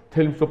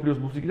 მთელი მსოფლიოს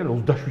მუსიკიდან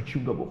 27-ში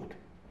უნდა მოხვდე.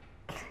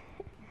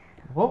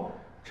 ხო?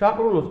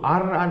 ჩაკრულოს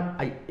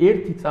აი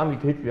ერთი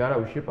წამით ეჭვი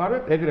არავის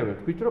შეპარეთ, ეგრევე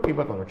თქვით, რომ კი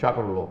ბატონო,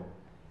 ჩაკრულო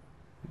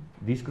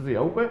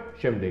დისკზეა უკვე,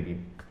 შემდეგი.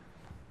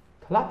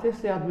 თლათ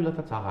ესე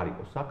ადვილადაც აღარ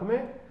იყო საქმე.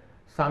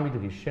 3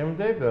 დღის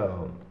შემდეგ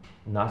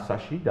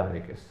NASA-ში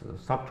დარეკეს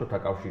საბჭოთა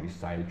კავშირის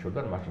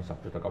საელჩოდან, მაშინ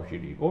საბჭოთა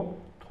კავშირი იყო,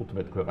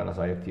 15 ქვეყანას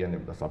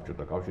აერთიანებდა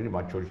საბჭოთა კავშირი,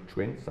 მათ შორის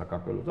ჩვენ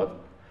საქართველოსაც.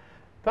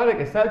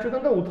 დარეკეს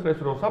საელჩოდან და უთხრეს,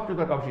 რომ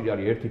საბჭოთა კავშირი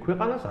არის ერთი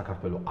ქვეყანა,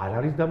 საქართველო არ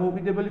არის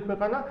დამოუკიდებელი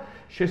ქვეყანა,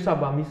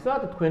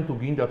 შესაბამისად, თქვენ თუ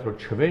გინდათ, რომ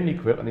ჩვენი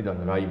ქვეყნიდან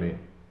რაიმე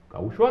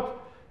გაუშვათ,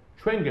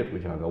 ჩვენ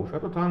გეტყვით რა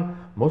გაუშვათოთ, ან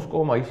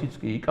მოსკოვმა ისიც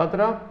კი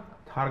იკადრა,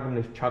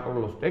 თარგმნეს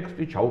ჩაკროლოს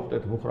ტექსტი,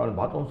 ჩაუხდეთ მუხრან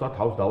ბატონს და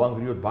თავს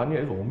დავანგრიოთ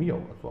ბანია, ეს ომია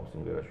უკაც ამ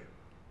სიმღერაში.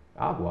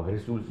 აგო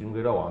აგრესიული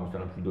სიმღერაა,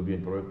 ამისთან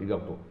მშვიდობიანი პროექტი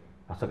გაქვთ,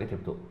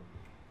 ასაკეთებთო.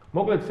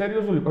 მოკლედ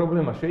სერიოზული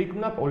პრობლემა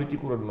შეიქმნა,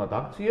 პოლიტიკურად მათ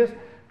აქციეს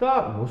და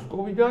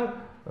მოსკოვიდან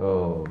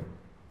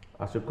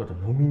ასე ვთქვათ,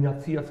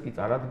 ნომინაციაც კი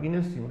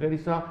წარადგინეს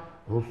სიმღერისა,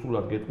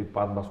 რუსულად გეტყვით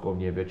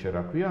подмосковнее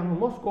вечера ქვია, ანუ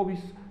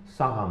მოსკოვის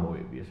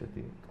საღამოები,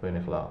 ესეთი. თქვენ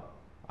ახლა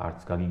არც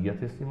გაგიგიათ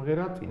ეს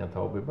სიმღერა,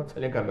 წინათაობება,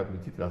 ძალიან კარგად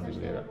ვიცით რა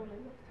სიმღერაა.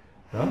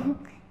 რა?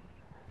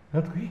 რა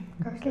თქვი?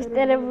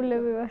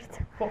 გასტერებულები ვართ.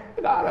 ხო,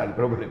 არ არის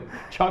პრობლემა.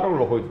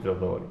 ჩაკროლო ხო იცით რა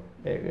დავარი.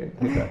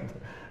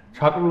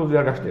 ჩაკროლოზე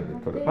არ გაშტერდეთ,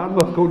 თორე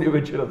подмосковнее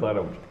вечера არ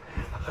აუჩვით.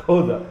 ხო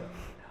და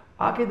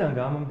აქედან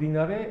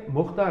გამომდინარე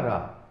მოხდა რა?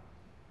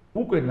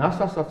 უკვე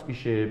ნასასაც კი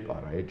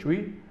შეეპარა ეჭვი,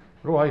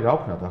 რომ აი რა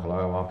ვქნათ ახლა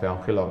ამ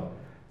ხელავ.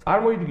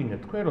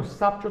 წარმოიდგინეთ თქვენ რომ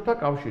საბჭოთა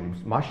კავშირი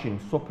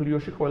მაშინ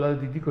სოფლიოში ყველაზე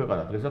დიდი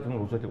ქვეყანა, დღესაც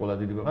რუსეთი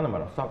ყველაზე დიდი ქვეყანა,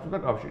 მაგრამ საბჭოთა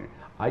კავშირი,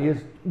 აი ეს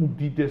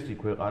უდიდესი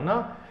ქვეყანა,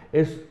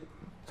 ეს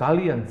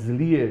ძალიან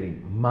ძლიერი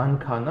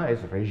მანქანა,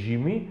 ეს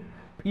რეჟიმი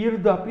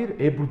პირდაპირ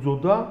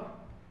ებრძოდა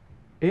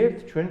ერთ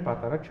ჩვენ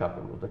პატარა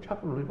ჩაკროლოს და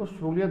ჩაკროლო იყო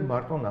სრულიად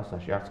მარტო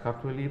ნასაში, არც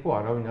ქართველი იყო,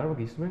 არავინ არ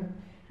გისმენ.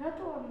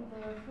 რატო არ უნდა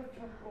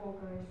ჩაკროლო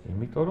გაეს?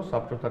 იმიტომ რომ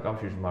საბჭოთა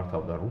კავშირს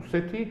მართავდა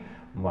რუსეთი,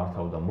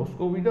 მართავდა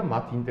მოსკოვი და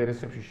მათ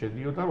ინტერესებში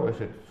შედიოდა, რომ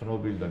ესეთ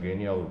ცნობილ და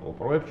გენიალურ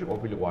პროექტში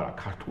ყოფილიყო არა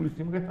ქართული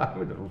სიმღერა,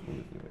 არამედ რუსული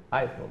სიმღერა.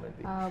 აი ეს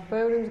მომენტი.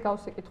 ბევრი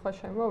მსგავსი კითხვა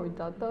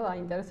შემოვიდა და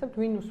აინტერესებს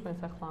ვინ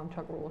უსმენს ახლა ამ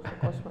ჩაკროლოს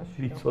კოსმოსში.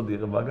 ვიცოდი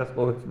მაგას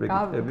ყოველთვის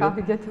მეკითხები.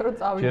 გავიგეთ რომ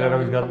წავიდა.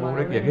 შეიძლება ის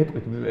გადმოურეკია,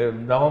 გეტყვით,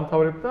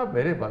 დავამთავრებ და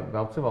მე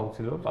გავცემ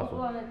აუცილებლად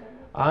პასუხი.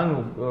 ანუ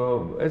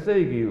ესე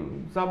იგი,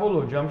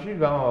 საბოლოო ჯამში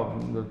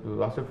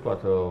ასე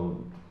ვთქვათ,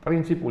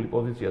 პრინციპული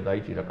პოზიცია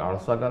დაიჭირა კარლ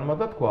საგანმა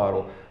და თქვა,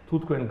 რომ თუ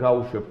თქვენ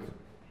გაუშვებთ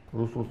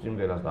რუსულ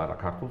სიმღერას და არა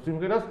ქართულ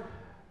სიმღერას,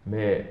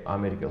 მე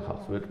ამერიკელ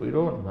ხალხს ვეტყვი,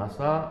 რომ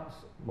NASA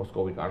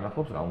მოსკოვი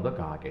კარნახობს რა უნდა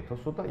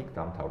გააკეთოსო და იქ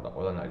დამთავრდა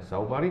ყველანაირი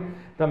საუბარი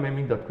და მე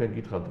მინდა თქვენ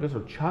გითხრათ დღეს,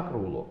 რომ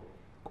ჩაკრულო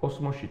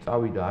კოსმოსში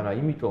წავიდა არა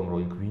იმიტომ, რომ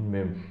იქ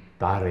ვინმე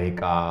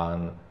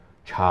დარეკან,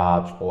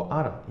 ჩააწყო,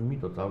 არა,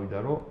 იმიტომ წავიდა,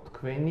 რომ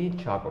თქვენი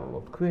ჩაკრულო,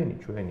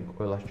 ჩვენი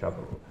ყველას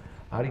ჩაკრულო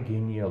არის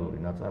გენიალური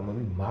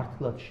ნაწარმოები,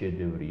 მართლაც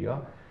შედევრია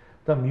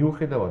და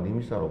მიუხედავად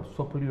იმისა, რომ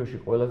სოფლიოში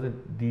ყველაზე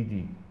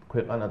დიდი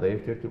ქვეყანა და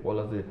ერთ-ერთი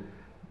ყველაზე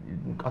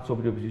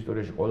კაცობრიობის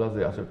ისტორიაში ყველაზე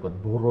ასე ვთქვათ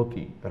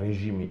ბოროტი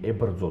რეჟიმი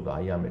ებრძოდა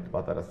აი ამ ერთ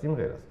პატარა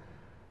სიმღერას,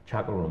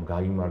 ჩაკროლომ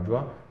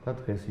გაიმარჯვა და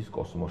დღეს ის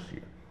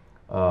კოსმოსია.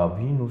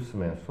 ვინ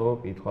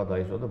უსმენსო, კითხვა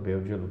დაისვა და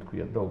ბევრჯერ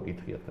უთქვიათ და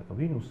უკითხიათ.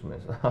 ვინ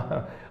უსმენს?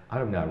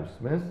 არავინ არ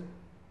უსმენს.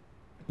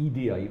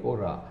 იდეა იყო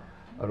რა,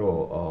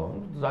 რომ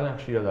ძალიან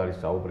ხშირად არის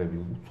საუბრები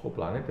უცხო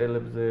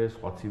პლანეტელებზე,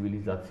 სხვა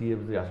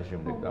ცივილიზაციებზე, ასე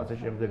შემდეგ და ასე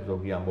შემდეგ,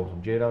 ზოგი ამბობს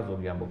მჯერა,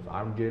 ზოგი ამბობს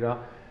არ მჯერა.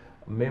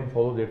 მე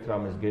მხოლოდ ერთ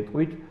რამეს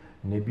გეტყვით,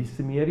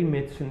 ნებისმიერი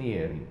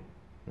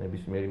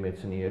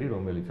მეცნიერი,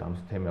 რომელიც ამ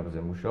თემებზე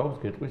მუშაობს,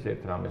 გეტყვის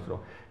ერთ რამეს, რომ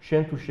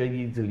შენ თუ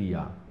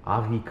შეიძლება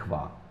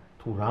აღიქვა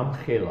თუ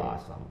რამხელა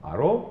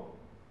სამყარო,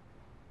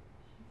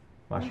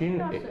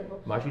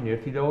 მაშინ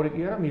ერთი და ორი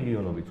კი არა,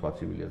 მილიონობით სხვა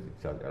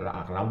ცივილიზაცია.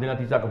 რამდენად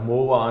ის აქ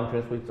მოვა ან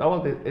ჩვენ სხვა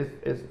წავალთ,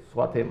 ეს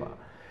სხვა თემაა.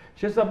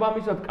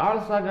 შესაბამისად, კარლ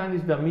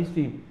საგანის და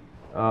მისი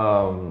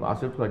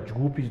ასე ვთქვათ,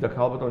 ჯგუფის და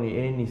ქალბატონი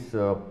ენის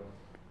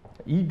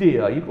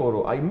იდეა იყო,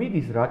 რომ აი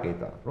მიდის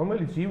რაკეტა,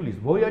 რომელიც ივლის,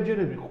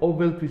 ვოიაჯერები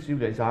ყოველთვის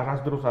ივლის,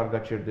 არასდროს არ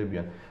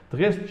გაჩერდებიან.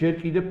 დღეს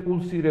ჯერ კიდე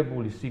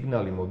პულსირებული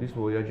სიგნალი მოდის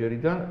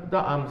ვოიაჯერიდან და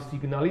ამ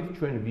სიგნალით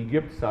ჩვენ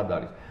ვიგებთ სად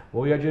არის.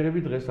 ვოიაჯერები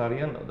დღეს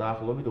არიან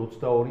დაახლოებით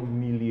 22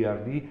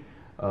 მილიარდი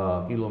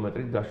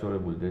კილომეტრით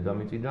დაშორებული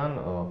დედამიწიდან.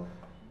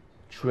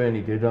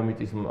 ჩვენი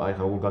დედამიწის, აი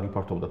ხა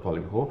გაგიფართოვდა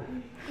თვალები, ხო?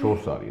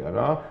 შორს არის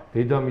არა.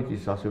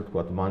 დედამიწის ასე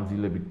ვთქვათ,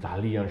 მანძილებით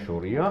ძალიან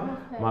შორია,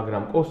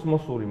 მაგრამ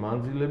კოსმოსური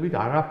მანძილებით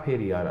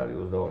არაფერი არ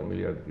არის 22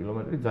 მილიარდი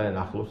კილომეტრი, ძალიან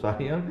ახლოს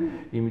არიან,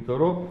 იმიტომ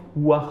რომ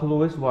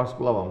უახლოეს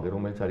ვარსკვლავამდე,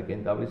 რომელიც არის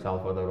კენტავრის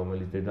ალფა და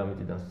რომელიც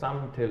დედამიწიდან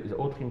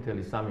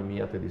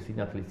 4.3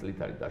 სინათლის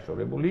წლით არის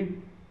დაშორებული.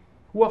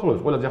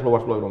 უახლოეს, ყველაზე ახლო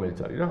ვარსკვლავი რომელიც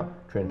არის რა,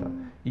 ჩვენთან.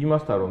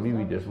 იმასთან რომ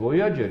მივიდეს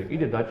ვოიაჯერი,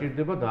 კიდე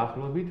დაჭირდება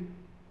დაახლოებით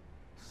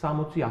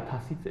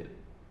 60,000 წელი.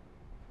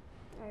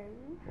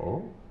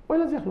 ო,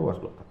 ყველაზე ახლო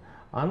ვარსკვლავთან.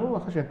 ანუ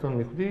ახლა შენ თვითონ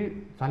მიხვდი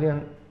ძალიან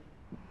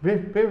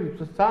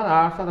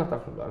არასად არ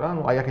დახსოვდა რა.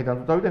 ანუ აი აქედან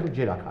თუ დავიდე, ახლა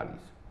ჯერ აქ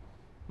არის.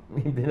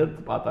 იმდენად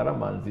პატარა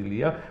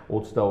მანძილია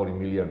 22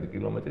 მილიარდი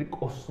კილომეტრი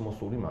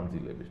კოსმოსური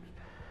მანძილებისთვის.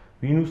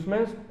 ვინ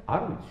უსმენს?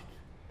 არ ვიცით.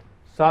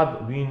 სად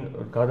ვინ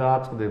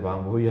გადააწყდება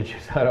ამ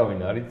ვოიაჯერს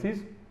არავინ არ იცის,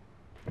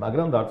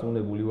 მაგრამ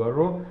დარწმუნებული ვარ,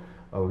 რომ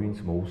ვინც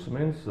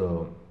მოусმენს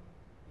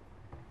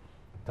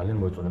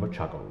ძალიან მოეწონება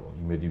ჩაკროლო,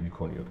 იმედი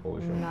ვიქონიოთ ყოველ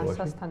შემთხვევაში.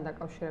 NASA-სთან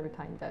დაკავშირებით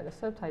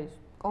აინტერესებთ, აი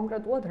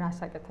კონკრეტულად რას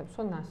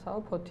აკეთებსო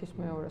NASA-ო, ფოთის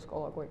მეორე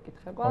სკოლა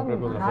გვეკითხება,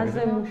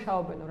 რაზე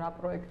მუშაობენო, რა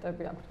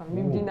პროექტები აქვთ,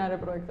 მიმდინარე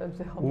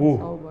პროექტებზე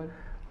ხალხს საუბარი.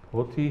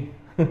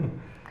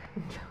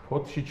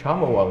 ფოთში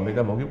ჩამოვალ მე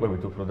და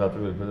მოგიყვებით უფრო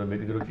დაწვრილებით და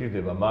მეტი დრო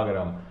ჭირდება,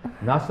 მაგრამ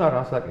NASA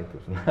რას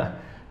აკეთებს?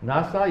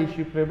 NASA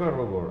იშიფრება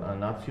როგორ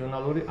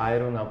ნაციონალური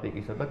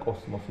აერონავტიკისა და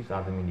კოსმოსის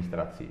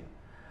ადმინისტრაცია.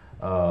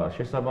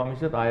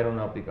 შესაბამისად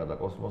აერონავტიკა და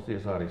კოსმოსი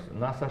ეს არის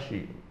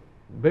NASA-ში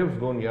ბევრს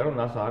გონია რომ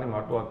NASA არის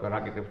მარტო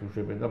რაკეტებს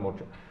უშვებენ და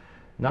მორჩა.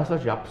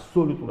 NASA-ში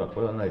აბსოლუტურად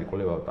ყველანაირი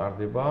კვლევა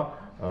ტარდება.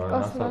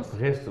 NASA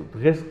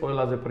დღეს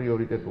ყველაზე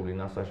პრიორიტეტული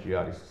NASA-ში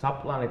არის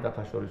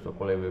საპლანეტათაშორისო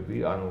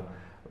კვლევები, ანუ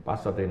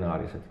პასადენა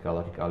არის ესეთი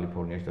ქალაქი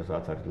კალიფორნიაში და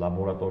სადაც არის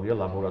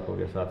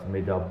ლაბორატორია, სადაც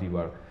მე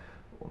დავდივარ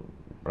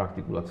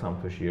პრაქტიკულად 3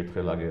 თვეში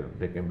ერთხელ აგერ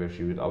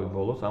დეკემბერში ვიყავი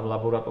ბოლოს. ამ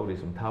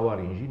ლაბორატორიის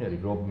მთავარი ინჟინერი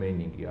რობ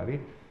მენინგი არის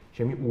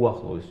ჩემი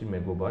უახლოესი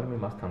მეგობარი, მე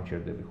მასთან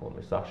მჩერდები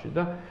ხოლმე სახლში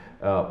და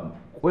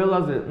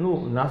ყველაზე,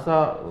 NASA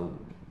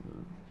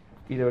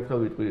კიდევ ერთხელ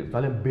ვიტყვი,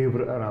 ძალიან ბევრ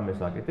რამეს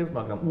აკეთებს,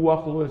 მაგრამ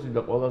უახლოესი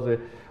და ყველაზე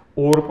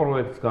ორ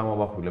პროექტს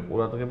გამოვახვილებ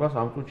ყურადღებას.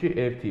 ამ წუთში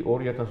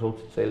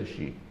 2020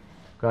 წელში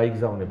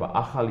გაიგზავნება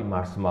ახალი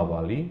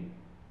მარსმავალი,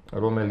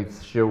 რომელიც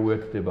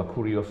შეუერთდება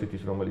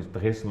Curiosity-ს, რომელიც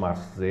დღეს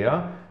მარსზეა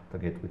და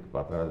გეტყვით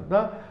პატარა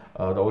და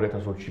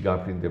 2020-ში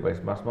გაფრინდება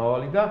ეს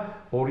მარსმავალი და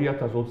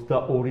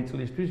 2022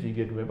 წლისთვის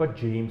იგეგმება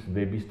ჯეიმს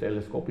ვების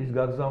ტელესკოპის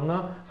გაგზავნა.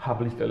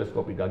 ჰაბლის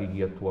ტელესკოპი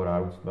გაგიგიათ თუ არა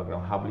არ ვიცით,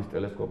 მაგრამ ჰაბლის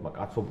ტელესკოპმა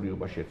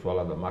კაცობრიობა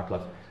შეცვალა და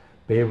მართლაც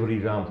ბევრი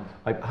რამ.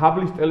 აი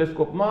ჰაბლის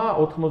ტელესკოპმა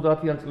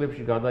 90-იან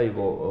წლებში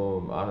გადაიღო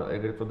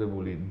ეგრეთ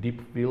წოდებული deep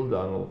field,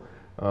 ანუ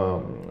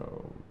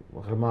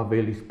ღრმა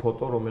ველის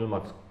ფოტო,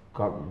 რომელმაც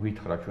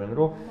ვითხრა ჩვენ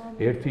რომ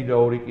 1 და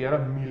 2 კი არა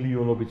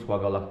მილიონობით სხვა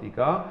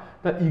galaktikაა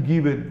და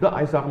იგივე და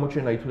აი ეს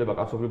აღმოჩენა ითვლება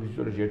კაცობრიობის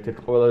ისტორიაში ერთ-ერთ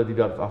ყველაზე დიდ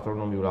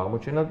ასტრონომიურ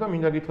აღმოჩენად და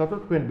მინდა გითხრათ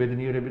რომ თქვენ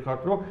ბედნიერები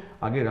ხართ რომ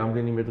აგერ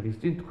რამდენიმე დღის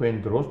წინ თქვენ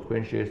დროს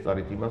თქვენ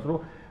შეესწარით იმას რომ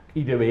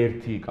კიდევ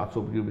ერთი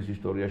კაცობრიობის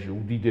ისტორიაში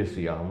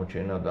უდიდესი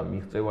აღმოჩენა და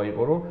მიღწევა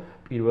იყო რომ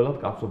პირველად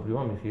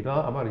კაცობრიობა მიხილა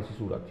აბა რისი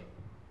სურათი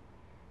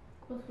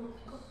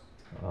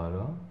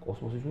არა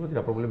კოსმოსის სურათი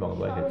რა პრობლემაა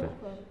გაიგეთ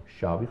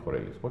შავი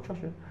ხვრელის ხო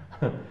ჩაშე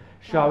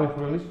შავი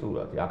ხვრელის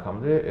სურათი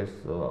აქამდე ეს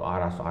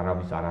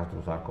არავის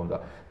არასდროს არ ქონდა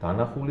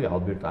დანახული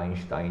ალბერტ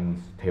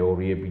აინშტაინის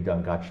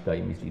თეორიებიდან გაჩნდა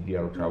იმის იდეა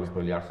რომ შავი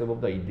ხვრელი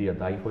არსებობდა იდეა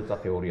დაიხვეწა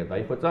თეორია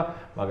დაიხვეწა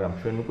მაგრამ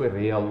ჩვენ უკვე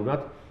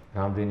რეალურად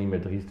რამდენიმე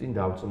დღის წინ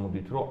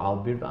დავწმუნდით რომ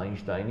ალბერტ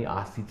აინშტაინი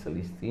 100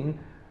 წლის წინ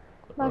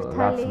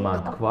რაც მან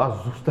თქვა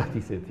ზუსტად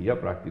ისეთია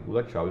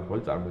პრაქტიკულად შავი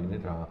ხვრელი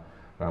წარმოიდგინეთ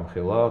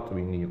რამხელა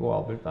ტვინი იყო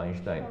ალბერტ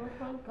აინშტაინი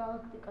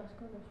galaktikაში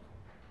გადასვლა.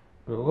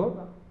 როგორ?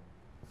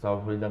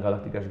 საფრთხიდან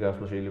galaktikაში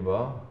გადასვლა შეიძლება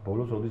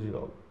ბოლოს როდის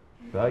იღავდა?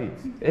 რაიც?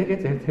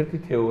 ეგეც ერთ-ერთი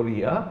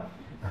თეორია,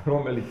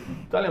 რომელიც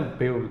ძალიან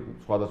ბევრი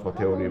სხვადასხვა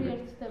თეორიები.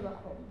 ერთდება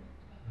ხოლმე.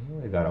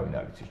 ეგ არავინ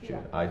არ იცის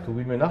ჯერ. აი თუ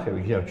ვინმე ნახე,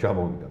 ვიღია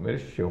ჩამოვიდა, მე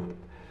შევხვდით.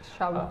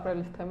 შავი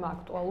ხვრელის თემა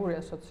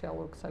აქტუალურია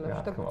სოციალურ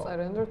ქსელებში და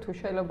გვწერენ რომ თუ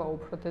შეიძლება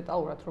უფრო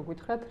დეტალურად რო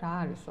გითხრათ რა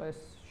არის ეს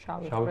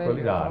შავი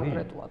ხვრელი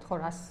კონკრეტულად ხო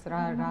რა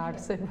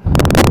არსება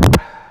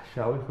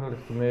შავი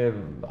ხვრელის მე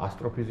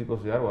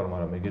ასტროფიზიკოსი არ ვარ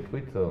მაგრამ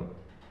მეგეტყვით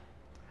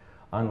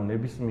ანუ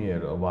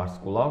ნებისმიერ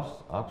ვარსკვლავს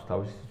აქვს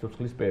თავისი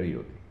სიცოცხლის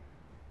პერიოდი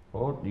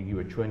ხო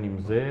იგივე ჩვენი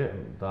მზე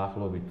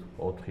დაახლოებით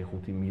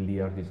 4-5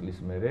 მილიარდი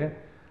წლის მერე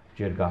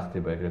ჯერ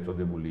გახდება ეგრეთ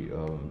წოდებული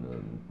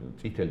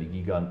წითელი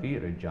გიგანტი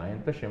red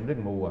giant და შემდეგ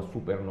მოუვა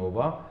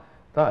სუპერნოვა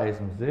და ეს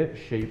მზე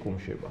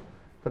შეიკუმშება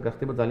და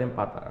გახდება ძალიან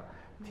პატარა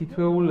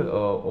თითოეულ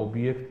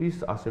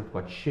ობიექტის ასე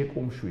ვთქვათ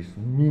შეკუმშვის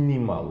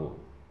მინიმალურ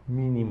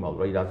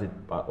აი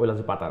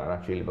ყველაზე პატარა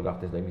რაც შეიძლება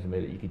გახდეს და იმის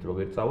მერე იქით რო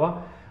ვერ წავა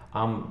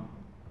ამ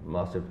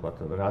ასე ვთქვათ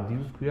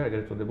რადიუსს ქვია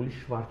ეგრეთ წოდებული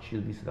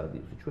შვარცშილდის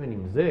რადიუსი ჩვენი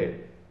მზე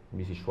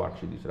მისი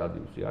შვარცშილდის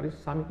რადიუსი არის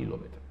 3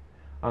 კილომეტრი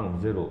ანუ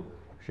მზე რო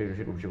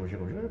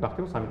შეიკუმშება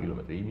გახდება 3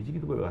 კილომეტრი იმის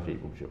იქით უკვე ვერ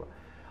შეიკუმშება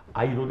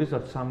აი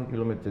როდესაც 3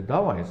 კილომეტრზე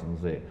დავა ეს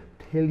მზე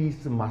მთელი ის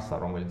მასა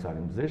რომელიც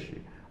არის მზეში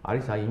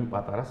არის აი იმ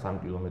პატარა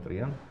 3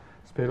 კილომეტრიან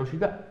სფეროში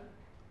და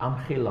ამ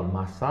ხელა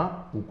მასა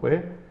უკვე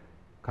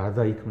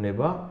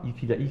გადაიქმნება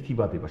იქ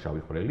იბადება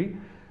შავი ხვრელი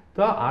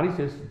და არის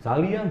ეს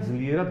ძალიან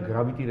ძლიერად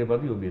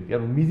გრავიტირებადი ობიექტი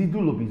ანუ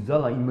მიზიდულობის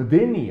ძალა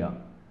იმდენია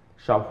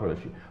შავ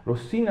ხვრელში რომ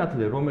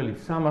სინათლე რომელიც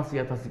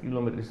 300,000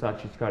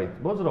 კილომეტრი/საათში სქარით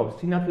მოძრაობს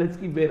სინათლეც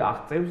კი ვერ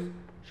აღწევს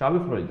შავი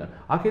ხვრელიდან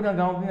აქედან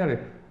გამომდინარე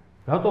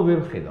რატო ვერ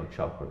ხედავთ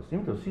შავ ხვრელს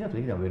იმიტომ რომ სინათლე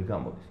იქიდან ვერ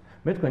გამოდის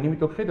მე თქვენ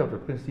იმიტომ ხედავთ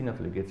რომ თქვენ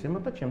სინათლე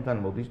გეცემოთ და ჩემთან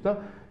მოდის და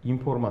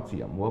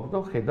ინფორმაცია მოაქვს და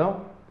ხედავ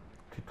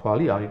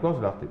თვალი არ იგავს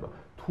რა ხდება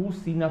თუ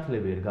სინათლე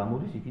ვერ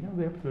გამოდის იქიდან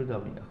ვერაფერს ვერ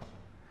დავინახავ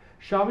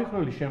შავი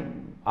ხვრელი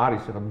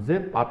არის რა მზე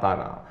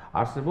პატარა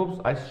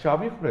არსებობს აი ეს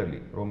შავი ხვრელი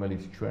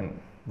რომელიც ჩვენ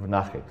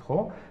ვნახეთ ხო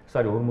ეს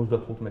არის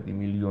 55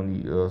 მილიონი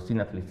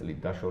სინათლის წლით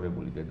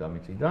დაშორებული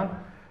დედამიწიდან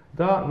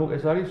და ნუ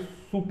ეს არის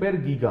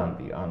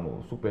სუპერგიგანტი ანუ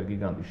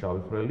სუპერგიგანტი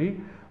შავი ხვრელი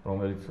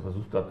რომელიც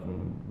ზუსტად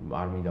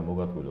არ მინდა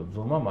მოგატყვილოთ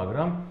ზომა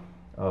მაგრამ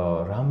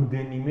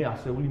რამდენიმე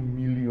ასეული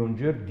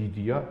მილიონჯერ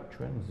დიდია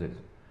ჩვენ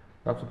მზეზე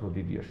რაც უფრო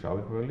დიდია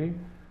შავი ხვრელი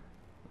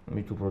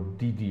მით უფრო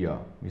დიდია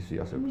მისი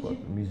ასე ვთქვათ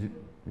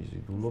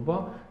მიზიდულობა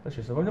და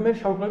შესაბამისად მე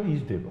შავი ხვრელი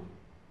იზრდება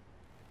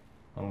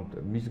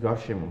ანუ მის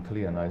გარშემო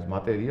მთლიან აი ეს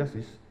მატერიას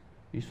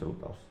ის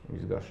რუტავს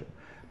მის გარშემო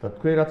და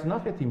თქვენ რაც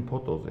ნახეთ იმ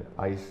ფოტოზე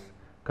აი ეს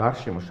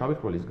გარშემო შავი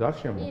ხვრელის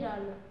გარშემო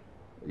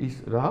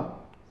ის რა?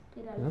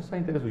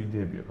 საინტერესო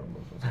იდეებია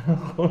გამოსვლა.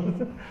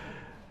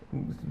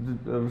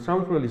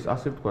 შავი ხვრელის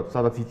ასე ვთქვათ,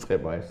 სადაც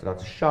იწყება ეს, რაც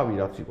შავი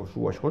რაც იყო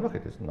შუაში, ხო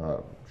ნახეთ ეს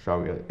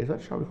შავი, ეს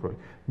არის შავი ხვრელი.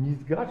 მის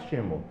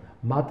გარშემო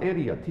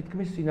მატერია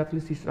თითქმის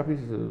სინათლის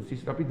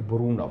სისწრაფით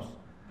ბრუნავს.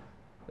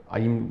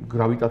 აი იმ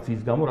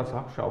გრავიტაციის გამო, რაც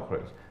აქვს შავ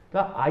ხვრელს. და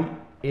აი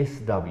ეს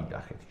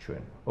დავიდახეთ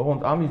ჩვენ.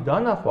 ოღონდ ამის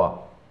დანახვა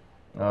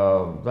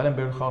ძალიან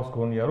ბევრი ხალხს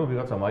გონია, რომ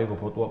ვიღაცამ აიღო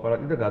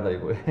ფოტოაპარატი და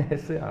გადაიღო.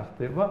 ესე არ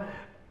ხდება.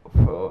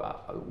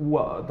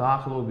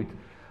 დაახლოებით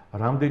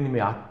რამდენიმე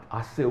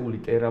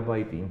ასეული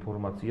ტერაბაიტი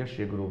ინფორმაცია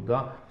შეგროვდა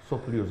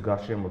სოფლიოს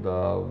გარშემო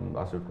და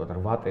ასე ვთქვათ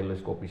 8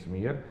 ტელესკოპის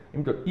მიერ,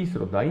 იმიტომ ის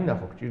რომ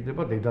დაინახო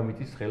გჭირდება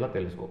დედამიწის ხელა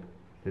ტელესკოპი.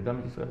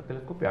 დედამიწის ხელა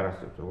ტელესკოპი არ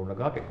არსებობს, როგორ უნდა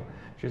გააკეთო.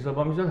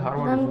 შესაბამისად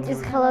ჰარვარდის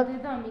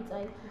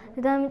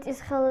დედამიწის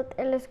ხელა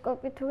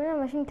ტელესკოპი თუ არა,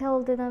 მაშინ მთელ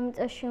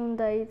დედამიწაში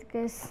უნდა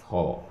იდგეს.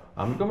 ხო,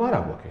 ამიტომ არ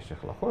აგვაქვს ეს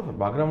ახლა, ხო?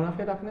 მაგრამ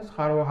ნახე რა ქნეს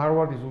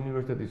ჰარვარდის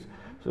უნივერსიტეტის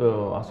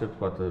ასე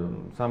ვთქვათ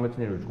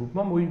სამეცნიერო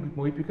ჯგუფმა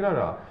მოიფიქრა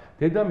რა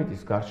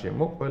დედამიწის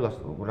გარშემო ყველა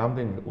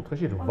რამდენიმე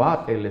კუთხეში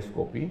 8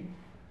 ტელესკოპი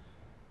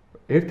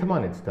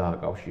ერთმანეთს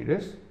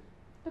დააკავშირეს,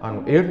 ანუ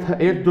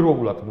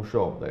ერთდროულად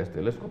მუშაობდა ეს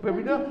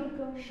ტელესკოპები და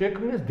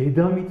შექმნეს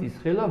დედამიწის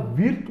ხელა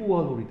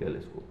ვირტუალური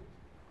ტელესკოპი.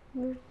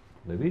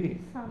 ნები?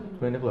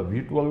 თქვენ ახლა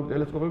ვირტუალური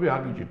ტელესკოპები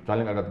არ გიჭირთ,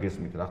 ძალიან კარგად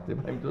გესმით რა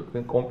ხდება, იმიტომ რომ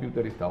თქვენ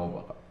კომპიუტერის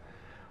დაობახა.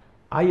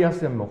 აი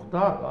ასე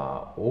მოხდა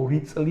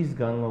 2 წლის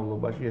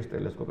განმავლობაში ეს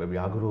ტელესკოპები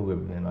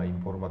აგროვებდნენ აი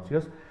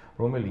ინფორმაციას,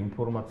 რომელი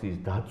ინფორმაციის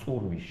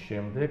დაწურვის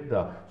შემდეგ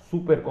და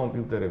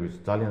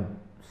სუპერკომპიუტერების ძალიან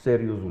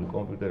სერიოზული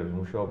კომპიუტერების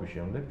მუშაობის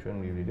შემდეგ ჩვენ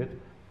მივიღეთ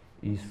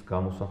ის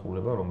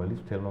გამოსახულება, რომელიც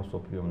მთელმა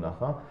მსოფლიომ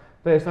ნახა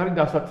და ეს არის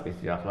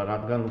დასაწყისი ახლა,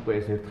 რადგან უკვე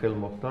ეს ერთხელ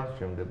მოხდა,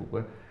 შემდეგ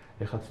უკვე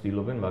ეხლა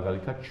ცდილობენ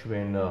მაგალითად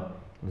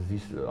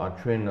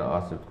ჩვენ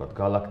ასე ვთქვათ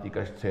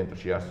გალაქტიკაში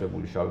ცენტრში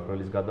არსებული შავი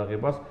ხვრელის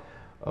გადაღებას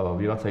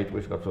ვიღაცა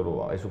იტყვის კაცო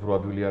რომ ეს უფრო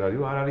ადვილი არ არის,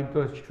 არ არის,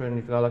 იმიტომ ეს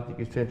ჩვენი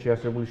გალაქტიკის ცენტრში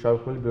არსებული შავი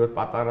ხვრელი ბევრად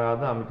პატარაა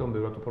და ამიტომ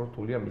ბევრად უფრო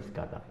რთულია მის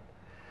გადაღება.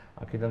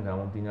 აქედან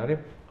გამომდინარე,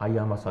 აი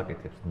ამას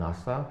აკეთებს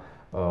NASA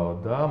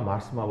და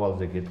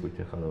მარსმავალზე გეტყვით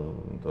ახლა,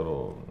 იმიტომ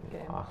რომ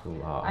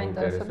ახლა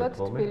აინტერესებდათ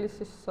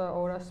თბილისის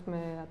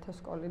 200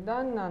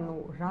 სკოლიდან, ანუ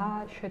რა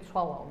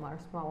შეცვალაო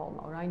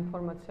მარსმავალმა, რა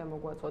ინფორმაცია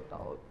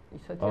მოგვაწოდაო,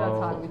 ისეთი რაც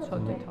არ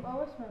ვიცოდით.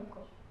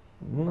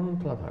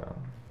 ნამდვილად არა.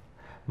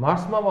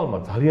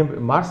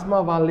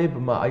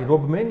 მარსმავალებმა, აი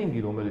რობ მენინგი,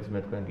 რომელიც მე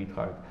თქვენ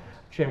გითხარით,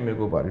 ჩემი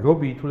მეგობარი,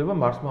 რობი ითვლება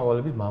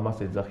მარსმავალების მამას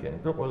ეძახიან,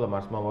 იმიტომ რომ ყველა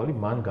მარსმავალი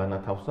მან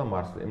განათავსა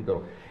მარსზე, იმიტომ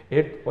რომ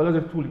ყველაზე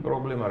რთული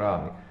პრობლემა რა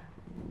არის?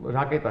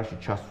 რაკეტაში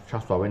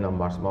ჩასვავენ ამ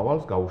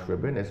მარსმავალს,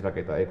 გაუშვებენ, ეს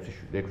რაკეტა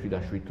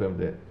 6-დან 7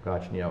 თვემდე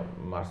გააჩნია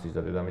მარსის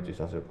და დედამიწის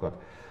ასე ვთქვათ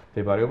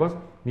მდებარეობას,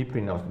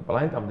 მიფრინავს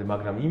პლანეტამდე,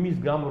 მაგრამ იმის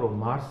გამო რომ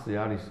მარსზე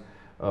არის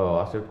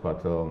ასე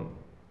ვთქვათ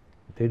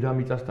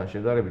დედამიწასთან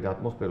შედარებით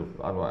ატმოსფერო,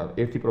 ანუ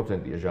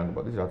 1%-ია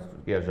ჟანგბადის, რაც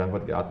კი არა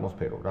ჟანგბადი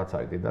ატმოსფერო, რაც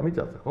არის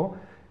დედამიწაზე, ხო?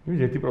 იმის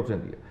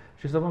 1%-ია.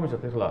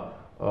 შესაბამისად, ახლა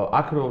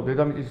აქ რომ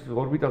დედამიწის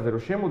ორბიტაზე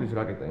რომ შემოდის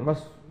რაკეტა, იმას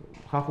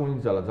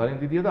ხახუნის ძალა ძალიან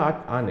დიდია და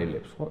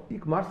ანელებს, ხო?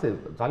 იქ მარსზე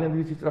ძალიან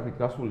დიდი სისწრაფით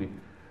გასული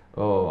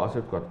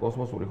ასე ვთქვათ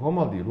კოსმოსური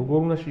ხომალდი როგორ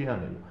უნდა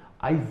შეანელო?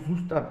 აი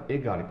ზუსტად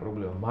ეგ არის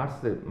პრობლემა.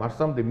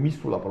 მარსამდე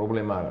მისვლა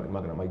პრობლემა არ არის,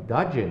 მაგრამ აი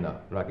დაჯენა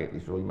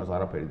რაკეტის რომ იმას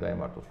არაფერი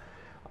დაემართოს.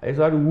 ეს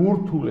არის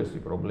ურთულესი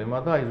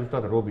პრობლემა და აი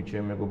ზუსტად რობი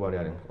ჩემი მეგობარი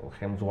არის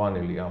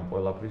ხელმძღვანელი ამ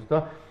ყველაფრის და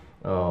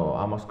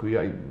ამას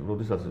ქვია,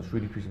 როდესაც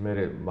 7 თვის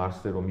მერე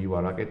მარსზე რომ მივა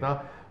რაკეტა,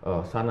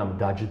 სანამ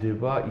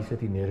დაჯდება,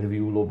 ისეთი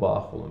ნერვიულობაა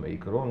ხოლმე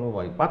იქ, რომ ნუ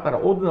აი პატარა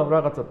ოდნავ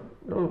რაღაცა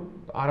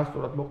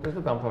არასწორად მოხდეს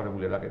და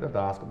დამთავრებული რაკეტა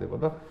დაასკდება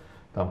და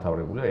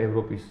დამთავრებულია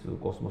ევროპის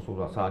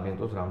კოსმოსურ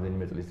სააგენტოს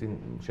რამდენიმე წლის წინ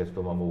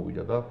შეცდომა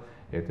მოუვიდა და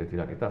ერთ-ერთი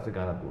რაკეტა ასე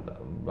განადგურდა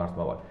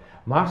მარსმავალი.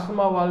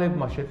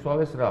 მარსმავალებმა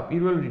შეცვალეს რა,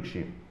 პირველ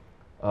რიგში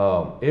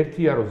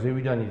ერთია რომ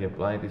ზევიდან იღებ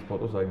პლანეტის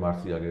ფოტოს, აი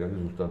მარსი აგერადი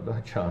ზუსტად და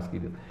ჩანს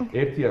კიდევ.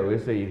 ერთია რომ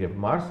ესე იღებ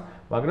მარს,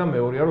 მაგრამ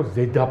მეორეა რომ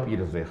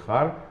ზედაპირზე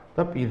ხარ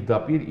და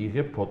პირდაპირ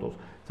იღებ ფოტოს.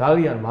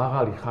 ძალიან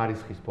მაღალი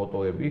ხარისხის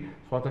ფოტოები,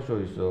 სხვათა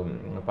შორის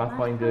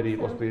Pathfinder-ი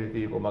იყო, Spirit-ი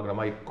იყო, მაგრამ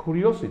აი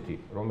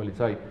Curiosity, რომელიც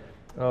აი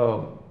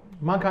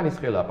მანქანის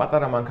ხელა,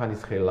 პატარა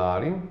მანქანის ხელა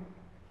არის.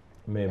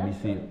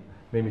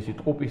 მე მისი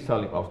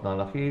ტყუპისცალი ყავს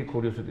ნანახი,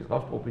 Curiosity-ს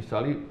ყავს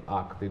ტყუპისცალი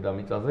აქ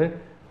დედამიწაზე.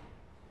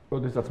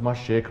 როდესაც მას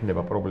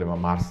შეექმნება პრობლემა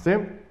მარსზე,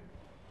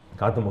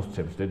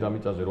 გადმოსცემს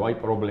დედამიწაზე, რომ აი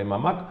პრობლემა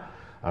მაქვს,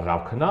 რა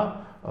ვქნა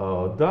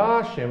და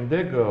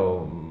შემდეგ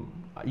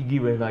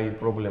იგივენაირ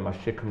პრობლემას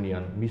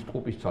შექმნიან, მის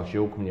ტყუპისცალს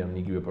შეუქმნიან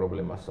იგივე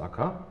პრობლემას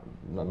აქა,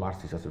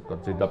 მარსის ასე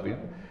ვთქვათ ზედაპირ,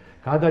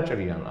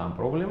 გადაჭრიან ამ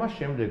პრობლემას,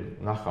 შემდეგ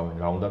ნახავენ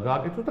რა უნდა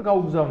გააკეთოს და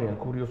გაუგზავნიან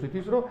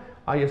Curiosity-ს, რომ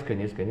აი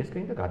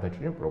ესკენი და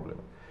გადაჭრიან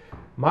პრობლემას.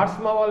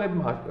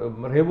 მარსმავალებმა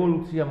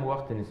რევოლუცია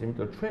მოახდენეს,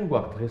 იმიტომ რომ ჩვენ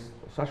გვაქვს დღეს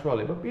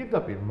საშუალება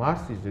პირდაპირ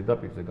მარსის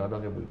ზედაპირზე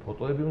გადაღებული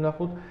ფოტოები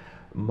ვნახოთ,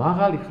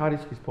 მაღალი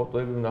ხარისხის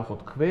ფოტოები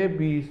ვნახოთ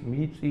ქვების,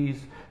 მიწის,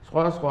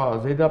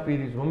 სხვა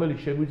ზედაპირის,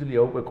 რომელიც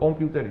შეგვიძლია უკვე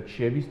კომპიუტერით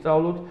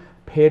შევისწავლოთ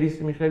ფერის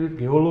მიხედვით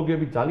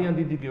გეოლოგები ძალიან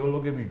დიდი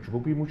გეოლოგების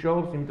ჯგუფი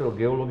მუშაობს, იმიტომ რომ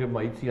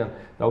გეოლოგებმა იციან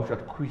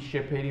დაუშვათ ქვის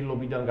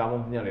შეფერილობიდან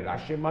გამომდინარე რა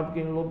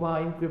შემადგენლობაა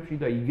იმ ქვებში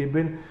და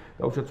იგებენ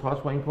დაუშვათ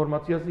სხვა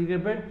ინფორმაციას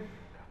იგებენ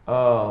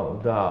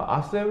და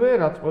ასევე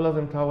რაც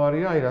ყველაზე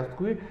მთავარია, აი რაც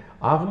თქვი,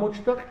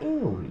 აღმოჩნდა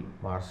ყინული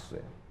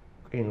მარსზე.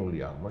 ყინული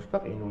აღმოჩნდა,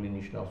 ყინული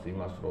ნიშნავს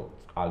იმას, რომ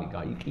წყალი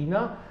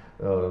გაიყინა,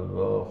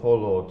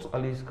 ხოლო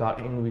წყლის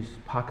გაყინვის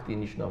ფაქტი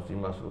ნიშნავს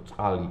იმას, რომ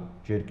წყალი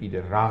ჯერ კიდე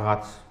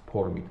რაღაც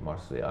ფორმით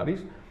მარსზე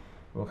არის.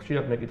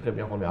 ხშირად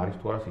მეკითხებიან ხოლმე არის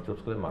თუ არა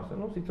სიცოცხლე მარსზე.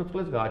 ნუ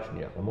სიცოცხლეს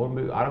გააჩნია.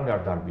 არავინ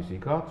არ დარბის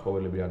იქა,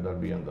 ცხოველები არ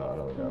დარბიან და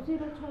არავინ არ.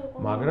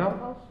 მაგრამ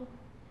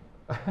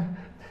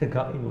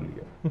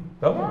გაყინულია.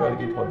 დავუგარი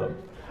კითხვა და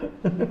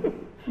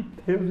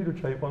თევზი რო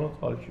ჩაიყვანო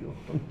წყალშიო.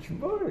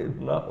 ჯვარე,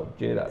 ნახო,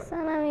 ჯერ არა.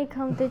 სანამ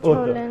იქამდე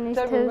ჩოლენის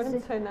თევზი.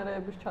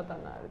 მცენარეების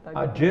ჩატანა არის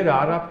დაგეგმილი. ჯერ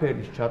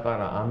არაფერის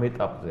ჩატანა ამ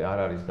ეტაპზე არ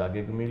არის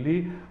დაგეგმილი.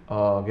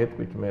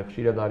 გეტყვით მე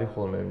ხშირად არის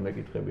ხოლმე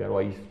მეკითხებიან, რომ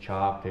აი ის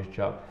ჩააქვთ, ეს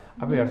ჩააქვთ.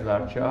 აბა არც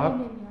არ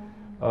ჩააქვთ.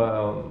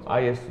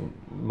 აი ეს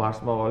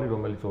მარსმავალი,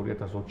 რომელიც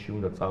 2020-ში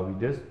უნდა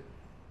წავიდეს,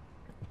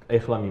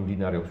 ეხლა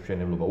მიმდინარეობს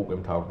მშენებლობა, უკვე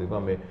მთავრდება.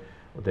 მე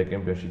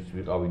დეკემბერშიც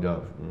ვიყავი და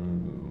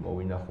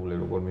მოვინახულე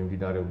როგორ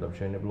მიმდინარეობდა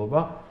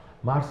მშენებლობა.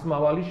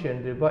 მარსმავალი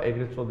შენდება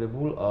ეგრეთ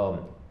წოდებულ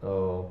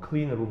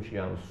clean room-ში,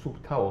 ანუ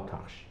სუფთა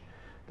ოთახში.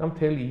 და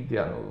მთელი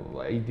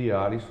იდეა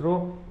არის, რომ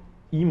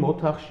იმ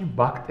ოთახში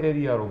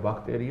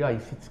ბაქტერია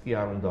ისიც კი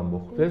არ უნდა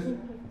მოხვდეს.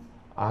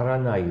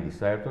 არანაირი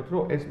საერთოდ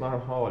რომ ეს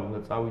მარსმავალი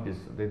უნდა წავიდეს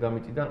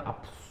დედამიწიდან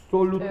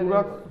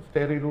აბსოლუტურად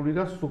სტერილური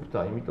და სუფთა,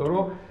 იმიტომ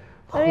რომ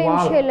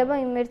შეიძლება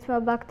იმ ერთმა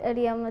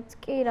ბაქტერიამაც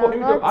კი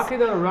რაღაც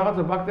აქედან რომ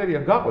რაღაცა ბაქტერია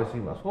გაყვეს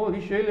იმას, ხო,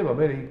 ის შეიძლება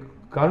მე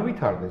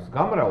განვითარდეს,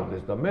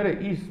 გამრავლდეს და მე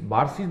ის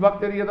მარსის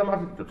ბაქტერია და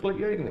მარსის სიცოცხლე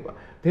კი არ იქნება,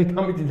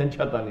 დედამიწიდან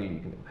ჩატანილი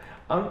იქნება.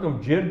 ამიტომ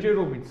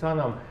ჯერჯერობით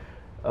სანამ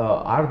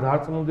არ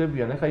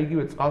დარწმუნდებიან, ეხა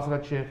იგივე წყალს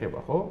რაც შეეხება,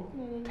 ხო?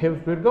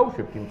 თევზს ვერ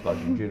გავუშვებთ იმ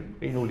წყალში, ჯერ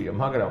ყინულია,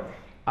 მაგრამ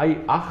აი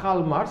ახალ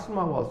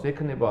მარსმავალს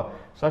ექნება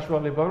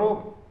საშუალება რომ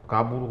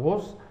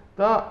გაბურღოს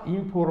და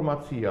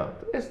ინფორმაცია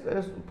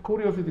ეს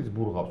კურიოზიტის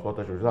ბურღავს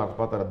სხვათაშორის რაღაც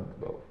პატარა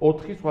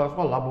 4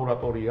 სხვადასხვა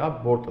ლაბორატორია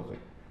ბორტზე.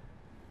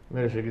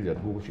 მე შეგიძლიათ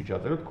Google-ში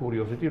ჩაწეროთ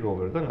curiosity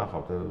rover და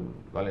ნახავთ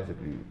ძალიან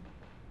ისეთი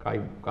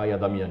კაი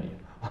ადამიანია.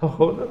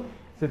 ხო და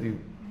ესეთი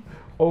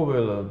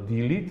ყოველ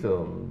დილით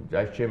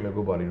აი ჩემი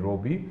მეგობარი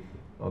რობი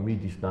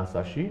მიდის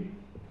NASA-ში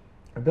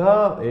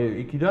და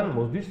იქიდან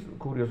მოსდის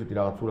curiosity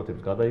რაღაც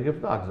სურათებს გადაიღებს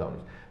და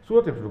აგზავნის.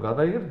 სურათებს რო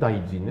გადაიღებს,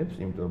 დაიძინებს,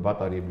 იმიტომ რომ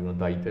ბატარეები უნდა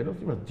დაიტენოს,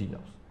 იმას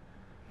ძინავს.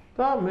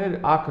 და მე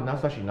აქ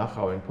NASA-ში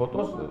ნახავენ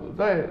ფოტოს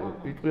და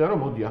იტყვია რომ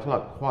მოდი ახლა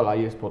ხვალ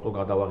აი ეს ფოტო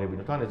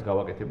გადავაღებინოთ, ან ეს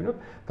გავაკეთებინოთ,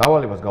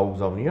 დავალებას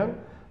გაუგზავნიან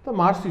და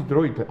მარსის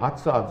დროით 10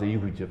 საათზე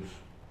იღვიძებს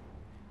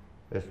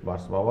ეს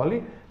მარსმავალი,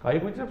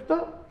 გაიღვიძებს და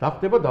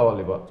დახდება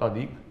დავალება. წადი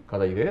იქ,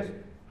 გადაიღეს.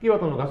 კი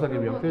ბატონო,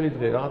 გასაგებია, მთელი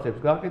დღე რაღაცებს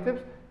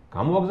გააკეთებს,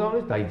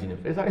 გამოაგზავნეს,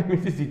 დაიძინებს. ეს არის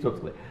მისი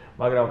სიცოცხლე.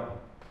 მაგრამ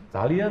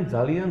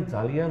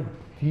ძალიან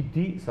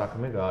დიდი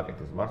საქმე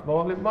გააკეთეს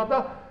მარსმავალებმა და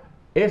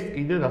ეს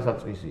კიდე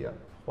დასაწყისია.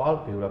 ხვალ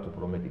ბევრად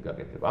უფრო მეტი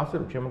გაკეთება. ასე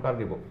რომ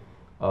შემოკარგებო,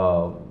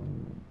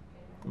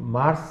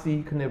 მარსი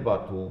იქნება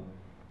თუ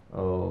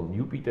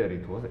იუპიტერი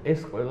თუ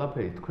ეს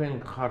ყველაფერი თქვენ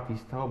ხართ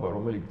ის თაობა,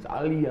 რომელიც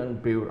ძალიან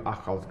ბევრ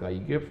ახალს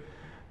გაიგებს,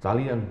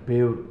 ძალიან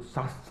ბევრ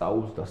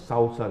სასწაულს და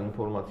საოცარ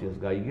ინფორმაციას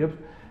გაიგებს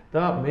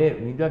და მე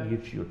მინდა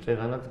გირჩიოთ,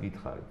 წეღანაც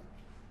გითხარით,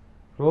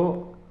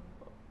 რომ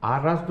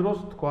არასდროს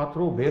თქვათ,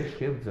 რომ ვერ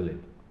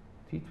შევძლებთ.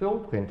 თითოეულ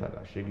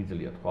თქვენთაგან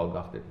შეგიძლიათ ხვალ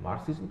გახდეთ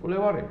მარსის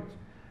მკვლევარებიც,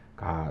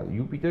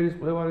 იუპიტერის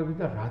მკვლევარები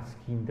და რაც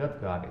გინდათ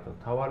გააკეთოთ.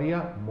 თავარია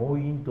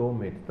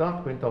მოინდომეთ და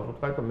თქვენ თავს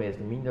უთხარით, რომ მე ეს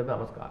მინდა და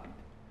ამას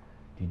გააკეთეთ.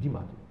 დიდი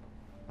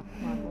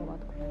მადლობა.